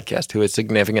this podcast, who is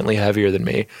significantly heavier than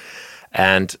me.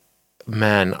 And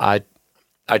man, I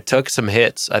took some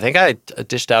hits. I think I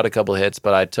dished out a couple hits,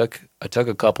 but I took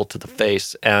a couple to the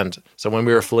face. And so when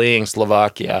we were fleeing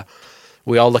Slovakia,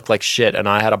 we all looked like shit, and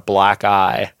I had a black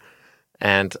eye,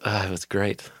 and it was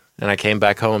great. And I came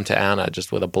back home to Anna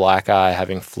just with a black eye,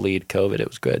 having fleed COVID. It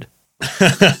was good.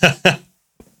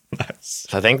 Nice.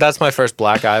 So I think that's my first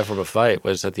black eye from a fight,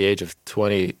 was at the age of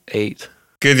 28.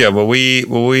 Good. Yeah. When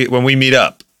we meet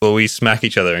up, will we smack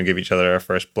each other and give each other our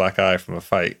first black eye from a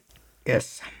fight?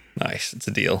 Yes, Nice. It's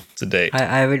a deal. It's a date.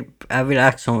 I will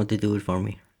ask someone to do it for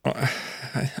me.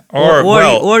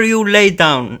 Or you lay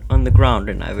down on the ground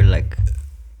and I will like.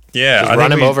 yeah. Just I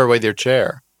run think him over with your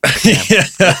chair.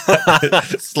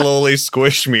 slowly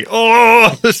squish me.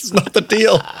 Oh, this is not the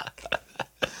deal.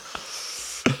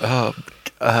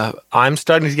 I'm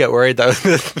starting to get worried that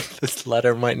this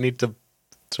letter might need to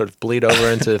sort of bleed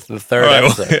over into the third All right.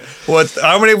 episode. What?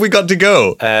 How many have we got to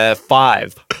go?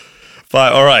 5.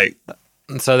 5. All right.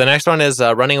 So the next one is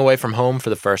running away from home for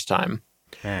the first time.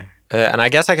 Yeah. And I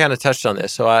guess I kind of touched on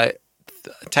this. So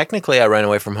technically I ran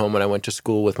away from home when I went to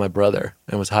school with my brother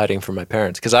and was hiding from my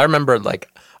parents. Because I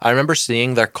remember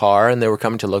seeing their car and they were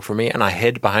coming to look for me, and I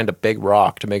hid behind a big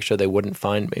rock to make sure they wouldn't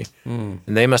find me. And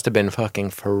they must have been fucking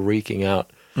freaking out.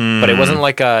 But it wasn't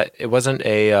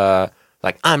a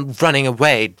like, I'm running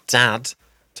away, Dad,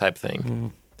 type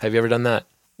thing. Have you ever done that?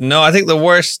 No, I think the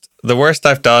worst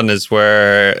I've done is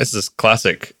where this is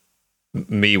classic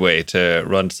me way to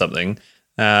run to something.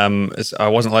 I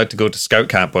wasn't allowed to go to scout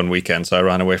camp on weekends, so I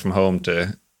ran away from home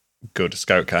to go to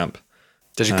scout camp.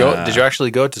 Did you go? Did you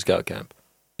actually go to scout camp?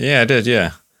 Yeah, I did.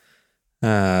 Yeah,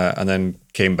 and then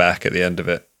came back at the end of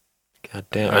it. God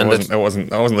damn! I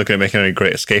wasn't looking at making any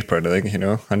great escape or anything. You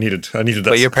know, I needed that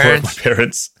But your support of my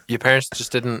parents. Your parents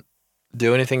just didn't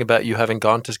do anything about you having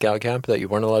gone to scout camp that you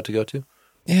weren't allowed to go to?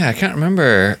 Yeah, I can't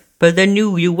remember. But they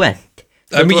knew you went.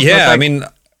 So I it mean, was yeah, not I like- mean,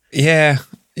 yeah,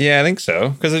 I think so.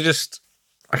 Because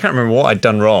I can't remember what I'd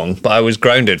done wrong, but I was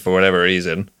grounded for whatever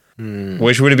reason,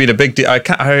 which would have been a big deal.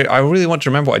 I really want to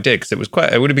remember what I did because it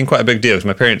would have been quite a big deal because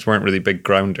my parents weren't really big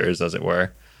grounders, as it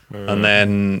were. And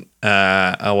then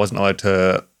I wasn't allowed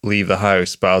to leave the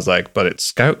house, but I was like, but it's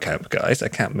scout camp, guys. I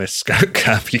can't miss scout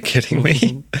camp. Are you kidding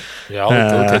me? Yeah, all the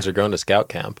cool kids are going to scout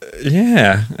camp.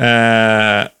 Yeah.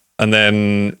 And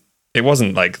then it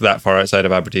wasn't like that far outside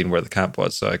of Aberdeen where the camp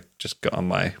was. So I just got on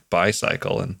my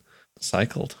bicycle and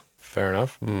cycled. Fair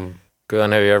enough. Good.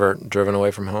 And have you ever driven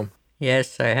away from home?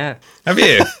 Yes, I have. Have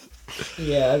you?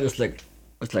 Yeah, I was like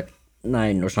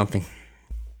 9 or something.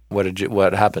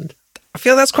 What happened? I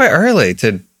feel that's quite early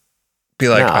to be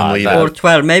like, Nah, I'm leaving. that- Or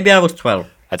 12. Maybe I was 12.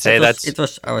 I'd say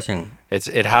I was young.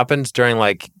 it happens during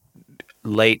like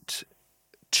late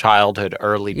childhood,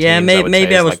 early teens. Yeah,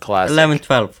 maybe I is, was like, classic. 11,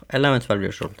 12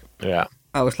 years old. Yeah.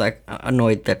 I was like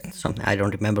annoyed that something. I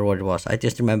don't remember what it was. I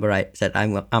just remember I said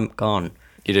I'm gone.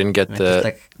 You didn't get just,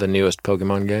 like- the newest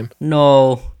Pokemon game?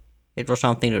 No, it was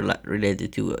something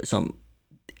related to some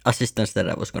assistance that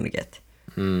I was gonna get,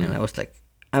 and I was like,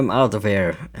 I'm out of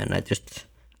air, and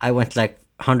I went like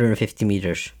 150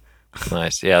 meters.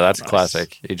 Nice. Yeah, that's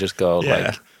classic. You just go Yeah.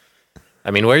 like,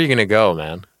 I mean, where are you going to go,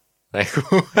 man? Like,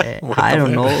 I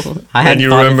don't know. I And hadn't you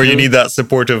thought it remember you through. need that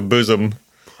supportive bosom.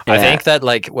 I Yeah. think that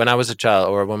like when I was a child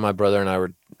or when my brother and I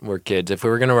were kids, if we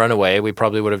were going to run away, we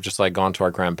probably would have just like gone to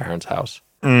our grandparents' house.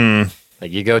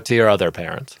 Like you go to your other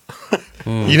parents.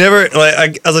 You never,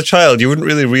 as a child, you wouldn't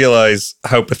really realize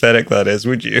how pathetic that is,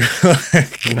 would you?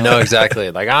 No, exactly.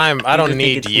 Like I don't think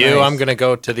need it's you. nice. I'm going to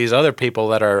go to these other people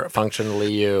that are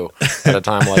functionally you at a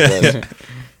time like this.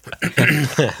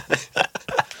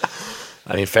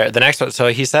 I mean, fair. The next one. So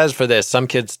he says for this, some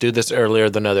kids do this earlier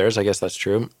than others. I guess that's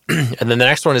true. And then the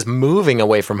next one is moving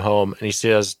away from home. And he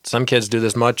says some kids do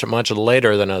this much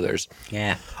later than others.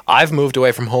 Yeah, I've moved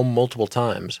away from home multiple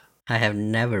times. I have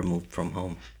never moved from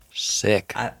home.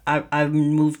 Sick. I've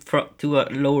moved to a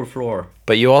lower floor.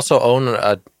 But you also own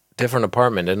a different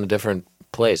apartment in a different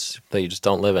place that you just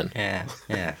don't live in.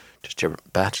 Yeah. Just your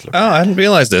bachelor. Oh, I hadn't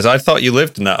realized this. I thought you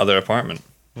lived in that other apartment.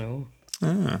 No.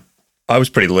 I was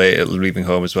pretty late at leaving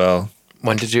home as well.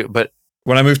 When did you? But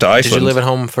When I moved to Iceland. did you live at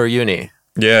home for uni?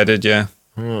 Yeah, I did, yeah.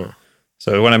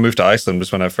 So when I moved to Iceland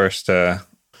was when I first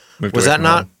moved Was away that from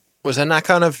not? home. Was that not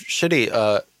kind of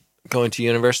shitty? Going to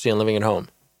university and living at home.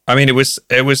 I mean, it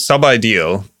was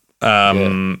sub-ideal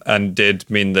and did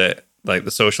mean that like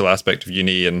the social aspect of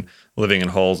uni and living in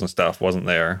halls and stuff wasn't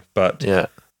there. But Yeah.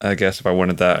 I guess if I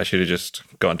wanted that, I should have just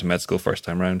gone to med school first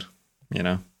time round, you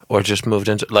know? Or just moved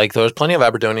into like there was plenty of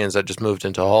Aberdonians that just moved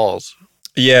into halls.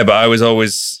 Yeah, but I was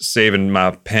always saving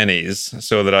my pennies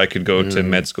so that I could go to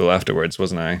med school afterwards,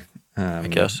 wasn't I? I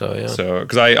guess so. Yeah. So,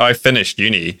 because I finished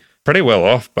uni pretty well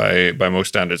off by most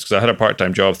standards, because I had a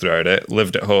part-time job throughout it,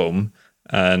 lived at home,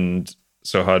 and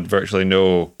so had virtually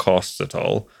no costs at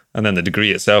all. And then the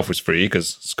degree itself was free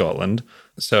because Scotland.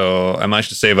 So I managed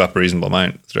to save up a reasonable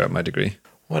amount throughout my degree.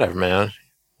 Whatever, man.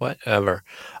 Whatever.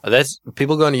 That's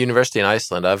people going to university in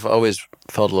Iceland. I've always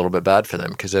felt a little bit bad for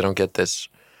them because they don't get this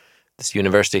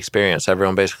university experience.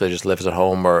 Everyone basically just lives at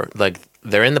home, or like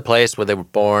they're in the place where they were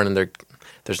born, and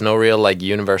there's no real like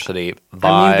university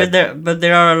vibe. I mean, but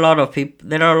there are a lot of people.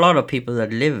 There are a lot of people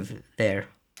that live there.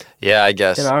 Yeah, I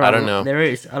guess. There are. I don't know.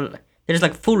 There's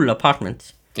like full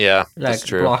apartments, Yeah, like that's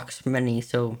true. blocks, many.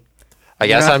 So I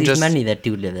guess there are I'm at least just many that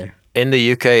do live there. in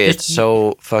the UK. It's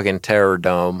so fucking terror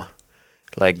dome.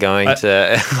 Like going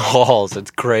to halls,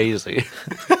 it's crazy.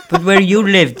 But where you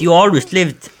lived, you always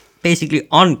lived basically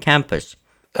on campus.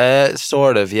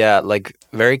 Sort of, yeah. Like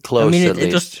very close. I mean, at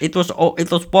least. it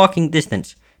was walking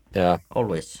distance Yeah.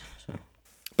 always. So.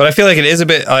 But I feel like it is a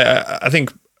bit. I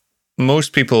think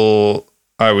most people.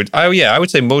 I would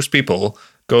say most people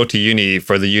go to uni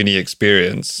for the uni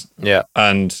experience, Yeah.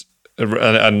 and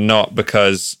not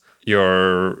because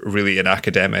you're really an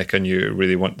academic and you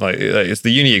really want like it's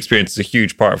the uni experience is a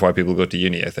huge part of why people go to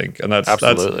uni. I think, and that's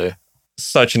Absolutely.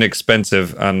 such an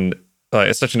expensive and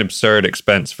it's such an absurd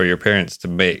expense for your parents to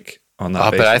make on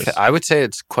that basis. But I would say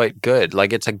it's quite good.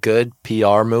 Like it's a good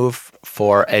PR move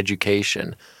for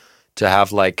education to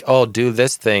have like, oh, do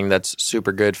this thing that's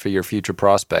super good for your future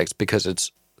prospects because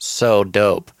it's so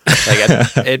dope.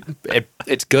 Like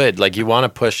it's good. Like you want to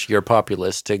push your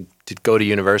populace to go to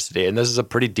university, and this is a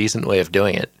pretty decent way of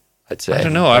doing it, I'd say. I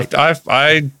don't know. Like,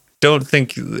 I don't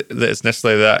think that it's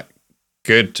necessarily that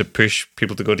good to push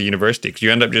people to go to university, because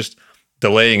you end up just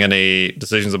delaying any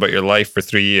decisions about your life for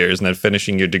 3 years and then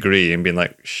finishing your degree and being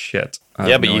like, shit. I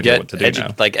yeah, have but no you idea get what to do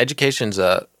now. like education's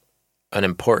an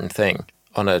important thing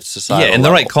on a societal Yeah, in the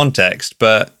level. right context,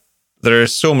 but there are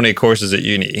so many courses at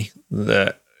uni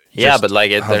that Yeah, just but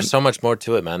like haven't- there's so much more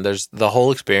to it, man. There's the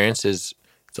whole experience it's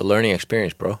a learning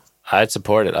experience, bro. I'd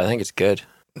support it. I think it's good.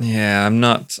 Yeah, I'm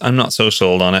not so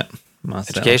sold on it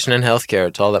myself. Education and healthcare,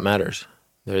 it's all that matters.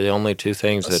 They're the only two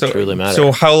things that truly matter.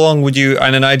 So how long would you,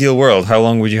 in an ideal world, how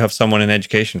long would you have someone in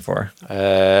education for?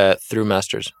 Through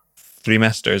masters. 3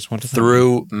 masters? What does that mean?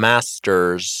 Through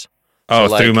masters. Oh,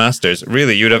 so, through like- masters.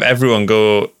 Really? You'd have everyone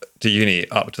go to uni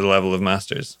up to the level of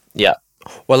masters? Yeah.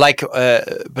 Well, like,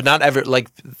 but not every, like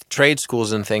trade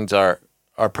schools and things are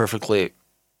perfectly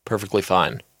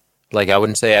fine. Like I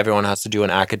wouldn't say everyone has to do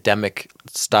an academic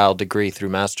style degree through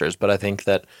masters, but I think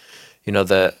that, you know,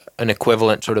 an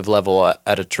equivalent sort of level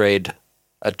at a trade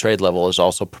level is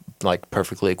also like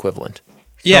perfectly equivalent.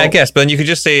 Yeah, I guess. But then you could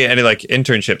just say any like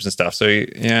internships and stuff. So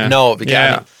yeah. No, because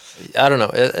Yeah. I don't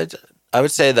know. I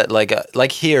would say that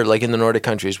like here, like in the Nordic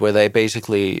countries, where they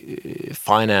basically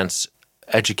finance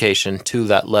education to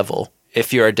that level.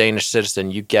 If you're a Danish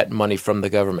citizen, you get money from the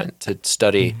government to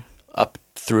study up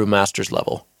through master's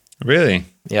level. Really?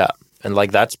 Yeah, and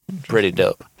like that's pretty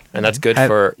dope, and that's good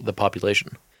for the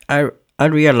population. I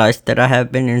realized that I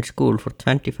have been in school for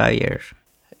 25 years.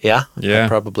 Yeah, Yeah. I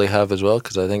probably have as well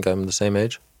because I think I'm the same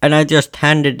age. And I just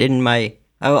handed in my...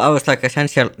 I was like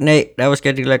I was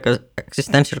getting like a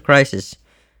existential crisis.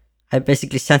 I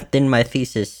basically sent in my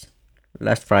thesis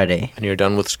last Friday. And you're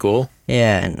done with school.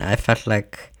 Yeah, and I felt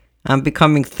like I'm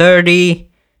becoming 30.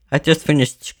 I just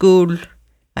finished school.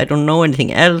 I don't know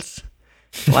anything else.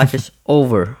 Life is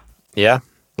over. Yeah,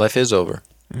 life is over.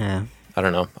 Yeah. I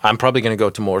don't know. I'm probably going to go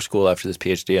to more school after this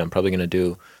PhD. I'm probably going to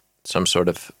do some sort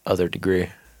of other degree.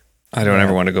 I don't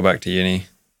ever want to go back to uni.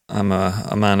 I'm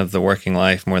a man of the working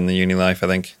life more than the uni life, I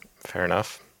think. Fair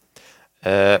enough.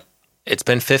 It's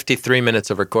been 53 minutes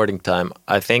of recording time.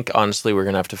 I think, honestly, we're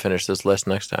going to have to finish this list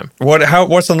next time.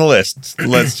 What's on the list?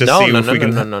 Let's just see if we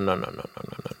can... No,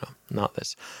 not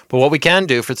this. But what we can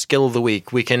do for the skill of the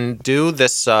week, we can do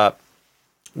this.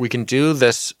 We can do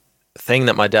this thing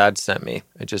that my dad sent me.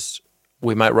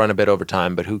 We might run a bit over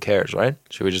time, but who cares, right?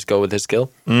 Should we just go with his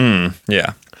skill?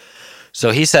 Yeah.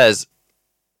 So he says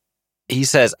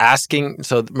asking.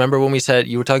 So remember when we said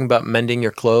you were talking about mending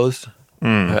your clothes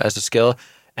as a skill,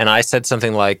 and I said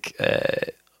something like,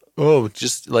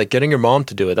 just like getting your mom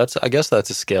to do it. I guess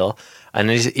that's a skill. And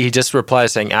he just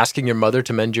replies saying, asking your mother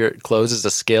to mend your clothes is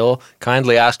a skill.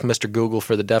 Kindly ask Mr. Google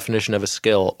for the definition of a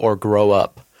skill or grow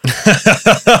up.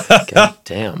 God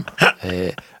damn.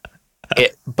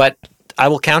 But I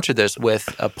will counter this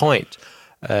with a point.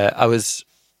 I was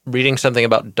reading something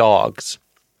about dogs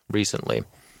recently.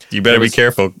 You better be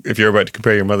careful if you're about to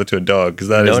compare your mother to a dog, because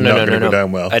that is not going to go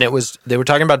down well. And they were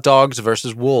talking about dogs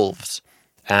versus wolves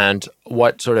and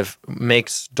what sort of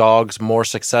makes dogs more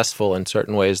successful in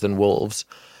certain ways than wolves.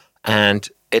 And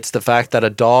it's the fact that a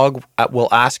dog will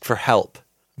ask for help,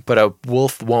 but a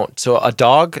wolf won't. So a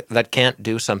dog that can't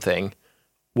do something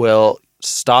will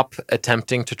stop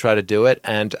attempting to try to do it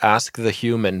and ask the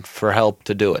human for help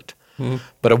to do it.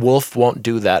 But a wolf won't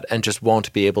do that and just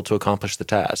won't be able to accomplish the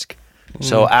task.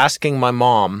 So asking my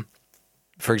mom,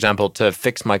 for example, to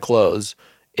fix my clothes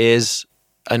is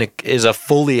a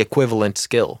fully equivalent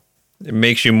skill. It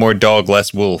makes you more dog,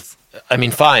 less wolf. I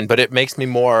mean, fine, but it makes me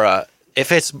more.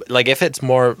 If it's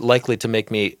more likely to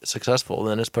make me successful,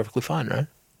 then it's perfectly fine, right?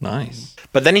 Nice.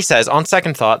 But then he says, on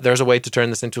second thought, there's a way to turn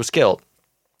this into a skill.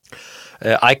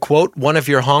 I quote one of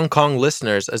your Hong Kong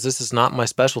listeners, as this is not my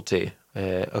specialty.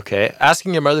 Okay.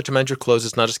 Asking your mother to mend your clothes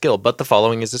is not a skill, but the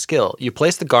following is a skill. You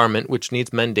place the garment which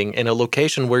needs mending in a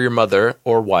location where your mother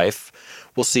or wife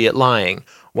will see it lying.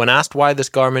 When asked why this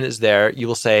garment is there, you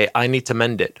will say, I need to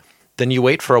mend it. Then you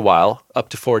wait for a while, up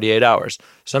to 48 hours.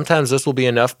 Sometimes this will be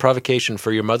enough provocation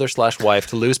for your mother/wife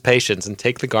to lose patience and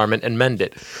take the garment and mend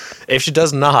it. If she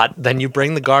does not, then you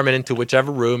bring the garment into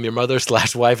whichever room your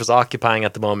mother/wife is occupying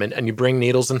at the moment, and you bring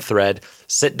needles and thread,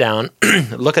 sit down,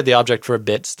 look at the object for a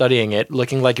bit, studying it,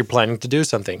 looking like you're planning to do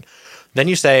something. Then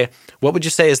you say, what would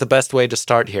you say is the best way to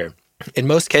start here? In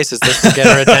most cases, this will get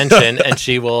her attention, and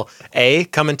she will, A,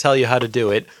 come and tell you how to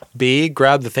do it, B,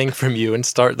 grab the thing from you and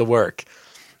start the work.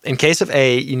 In case of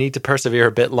A, you need to persevere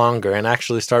a bit longer and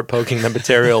actually start poking the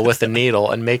material with a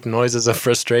needle and make noises of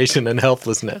frustration and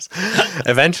helplessness.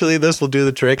 Eventually, this will do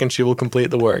the trick and she will complete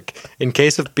the work. In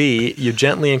case of B, you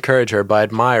gently encourage her by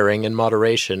admiring, in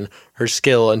moderation, her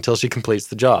skill until she completes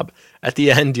the job. At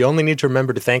the end, you only need to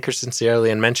remember to thank her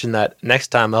sincerely and mention that next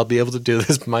time I'll be able to do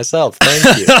this myself.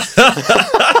 Thank you.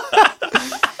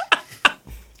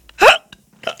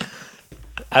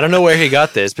 I don't know where he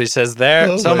got this, but he says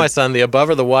there. So, my son, the above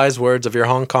are the wise words of your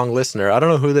Hong Kong listener. I don't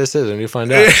know who this is, and you find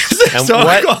out. It's a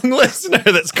Hong Kong listener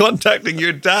that's contacting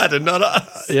your dad and not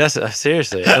us. Yes,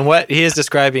 seriously. And what he is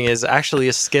describing is actually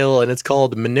a skill, and it's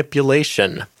called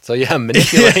manipulation. So yeah,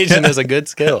 manipulation is a good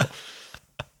skill.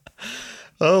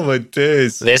 Oh my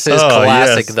days! This is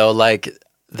classic, yes. though. Like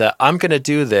I'm going to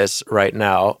do this right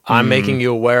now. I'm making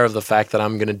you aware of the fact that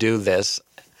I'm going to do this.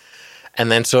 And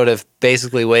then sort of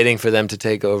basically waiting for them to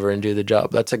take over and do the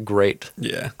job. That's a great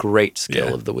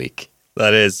skill of the week.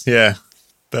 That is, yeah.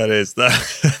 That is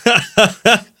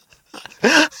that.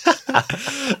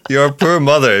 Your poor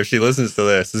mother, if she listens to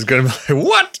this, is going to be like,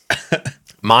 what?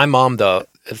 My mom, though,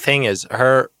 the thing is,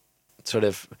 her sort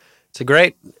of, it's a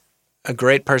great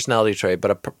personality trait,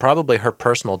 but probably her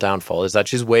personal downfall is that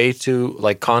she's way too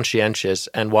like conscientious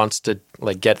and wants to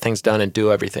like get things done and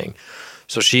do everything.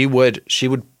 So she would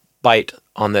bite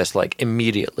on this like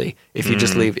immediately if you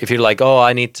just leave. If you're like, oh,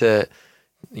 I need to,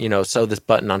 sew this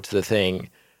button onto the thing,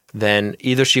 then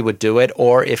either she would do it,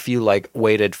 or if you like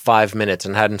waited 5 minutes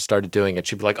and hadn't started doing it,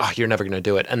 she'd be like, oh, you're never going to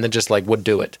do it, and then just like would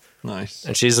do it. Nice.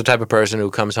 And she's the type of person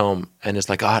who comes home and is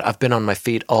like, oh, I've been on my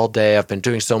feet all day, I've been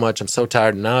doing so much, I'm so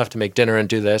tired, and now I have to make dinner and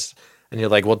do this. And you're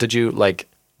like, well, did you like,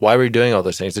 why were you doing all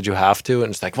those things? Did you have to?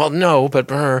 And it's like, well, no,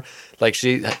 but like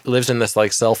she lives in this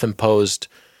like self-imposed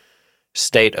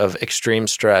state of extreme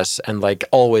stress and like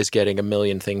always getting a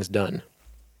million things done,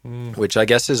 which I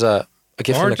guess is a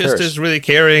gift or and a just curse. is really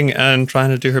caring and trying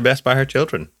to do her best by her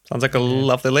children. Sounds like a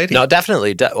lovely lady. No,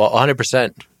 definitely. Well,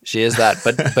 100%. She is that.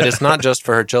 But it's not just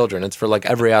for her children. It's for like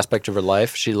every aspect of her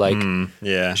life. She like,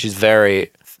 she's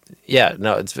very,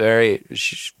 it's very,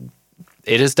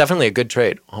 it is definitely a good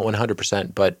trait,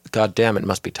 100%. But God damn, it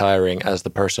must be tiring as the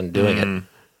person doing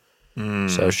it.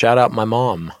 So shout out my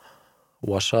mom.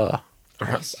 What's up?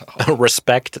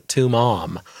 Respect to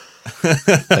mom.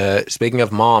 Speaking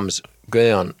of moms,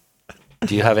 Guillaume,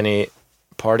 do you have any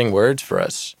parting words for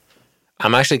us?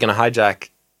 I'm actually going to hijack,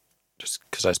 just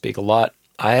because I speak a lot.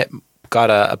 I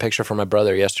got a picture from my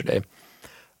brother yesterday.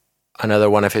 Another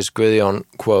one of his Guillaume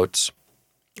quotes,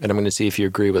 and I'm going to see if you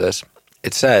agree with this.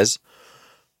 It says,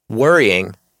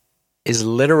 worrying is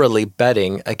literally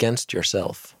betting against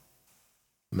yourself.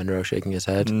 Monroe shaking his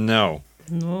head. No?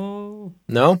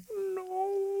 No?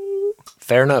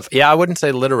 Fair enough. Yeah, I wouldn't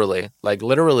say literally. Like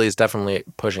literally is definitely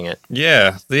pushing it.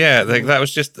 Yeah. Like that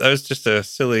was just a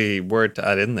silly word to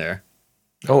add in there.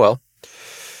 Oh well.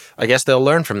 I guess they'll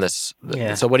learn from this.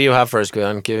 Yeah. So what do you have for us,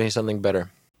 Guillaume? Give me something better.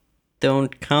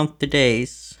 Don't count the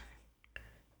days.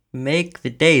 Make the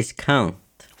days count.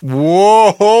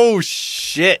 Whoa,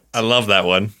 shit. I love that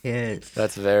one. Yes.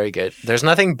 That's very good. There's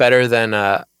nothing better than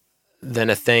a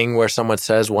thing where someone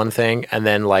says one thing and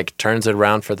then like turns it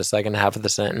around for the second half of the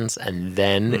sentence and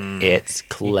then it's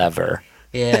clever.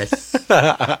 Yes.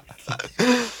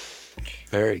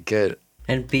 Very good.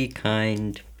 And be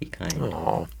kind. Be kind.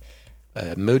 Oh,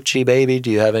 Moochie baby, do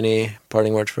you have any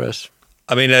parting words for us?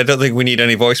 I mean, I don't think we need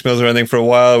any voicemails or anything for a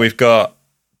while. We've got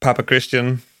Papa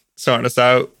Christian sorting us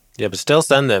out. Yeah, but still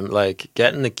send them. Like,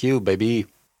 get in the queue, baby.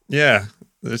 Yeah.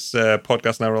 This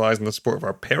podcast now relies on the support of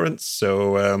our parents,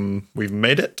 so we've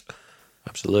made it.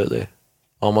 Absolutely.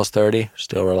 Almost 30,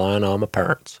 still relying on my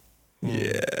parents.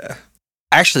 Yeah.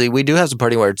 Actually, we do have some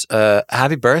parting words.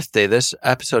 Happy birthday. This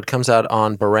episode comes out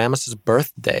on Baramus'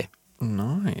 birthday.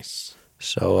 Nice.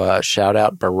 So shout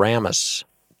out Baramus,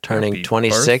 turning Happy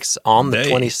 26 on the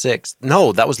birthday. 26th.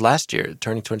 No, that was last year,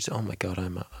 turning 26. Oh my God,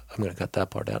 I'm going to cut that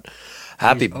part out.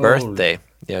 Happy She's old. birthday.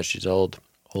 Yeah, she's old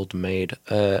maid.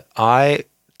 I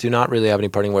do not really have any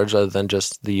parting words other than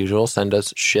just the usual. Send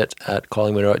us shit at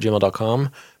callingmonroe@gmail.com.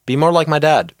 Be more like my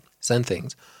dad. Send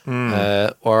things.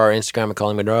 Or our Instagram at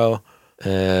callingmonroe.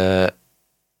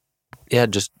 Yeah,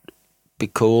 just be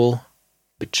cool,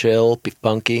 be chill, be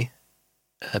funky,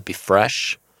 be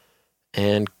fresh,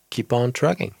 and keep on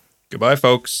trucking. Goodbye,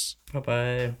 folks.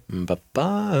 Bye-bye.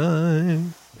 Bye-bye.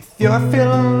 If you're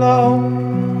feeling low,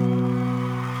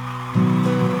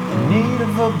 in need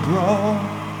of a bro,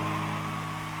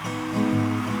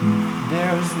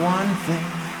 there's one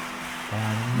thing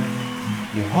that'll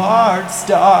make your heart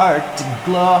start to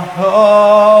glow.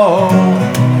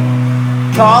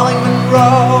 Calling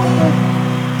Monroe,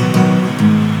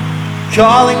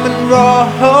 Calling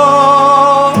Monroe,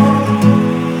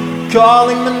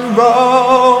 calling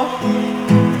Monroe,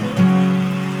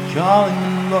 calling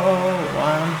Monroe,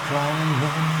 I'm calling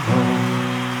Monroe.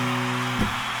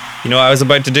 You know what I was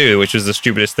about to do, which was the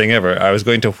stupidest thing ever? I was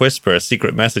going to whisper a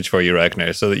secret message for you,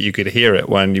 Ragnar, so that you could hear it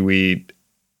when you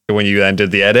then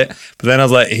did the edit. But then I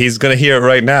was like, he's going to hear it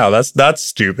right now. That's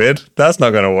stupid. That's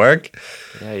not going to work.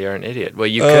 Yeah, you're an idiot. Well,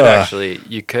 you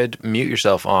could you could mute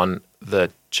yourself on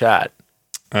the chat.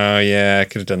 Oh, yeah, I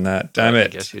could have done that. Damn it. I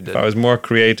guess you did. If I was more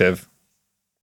creative.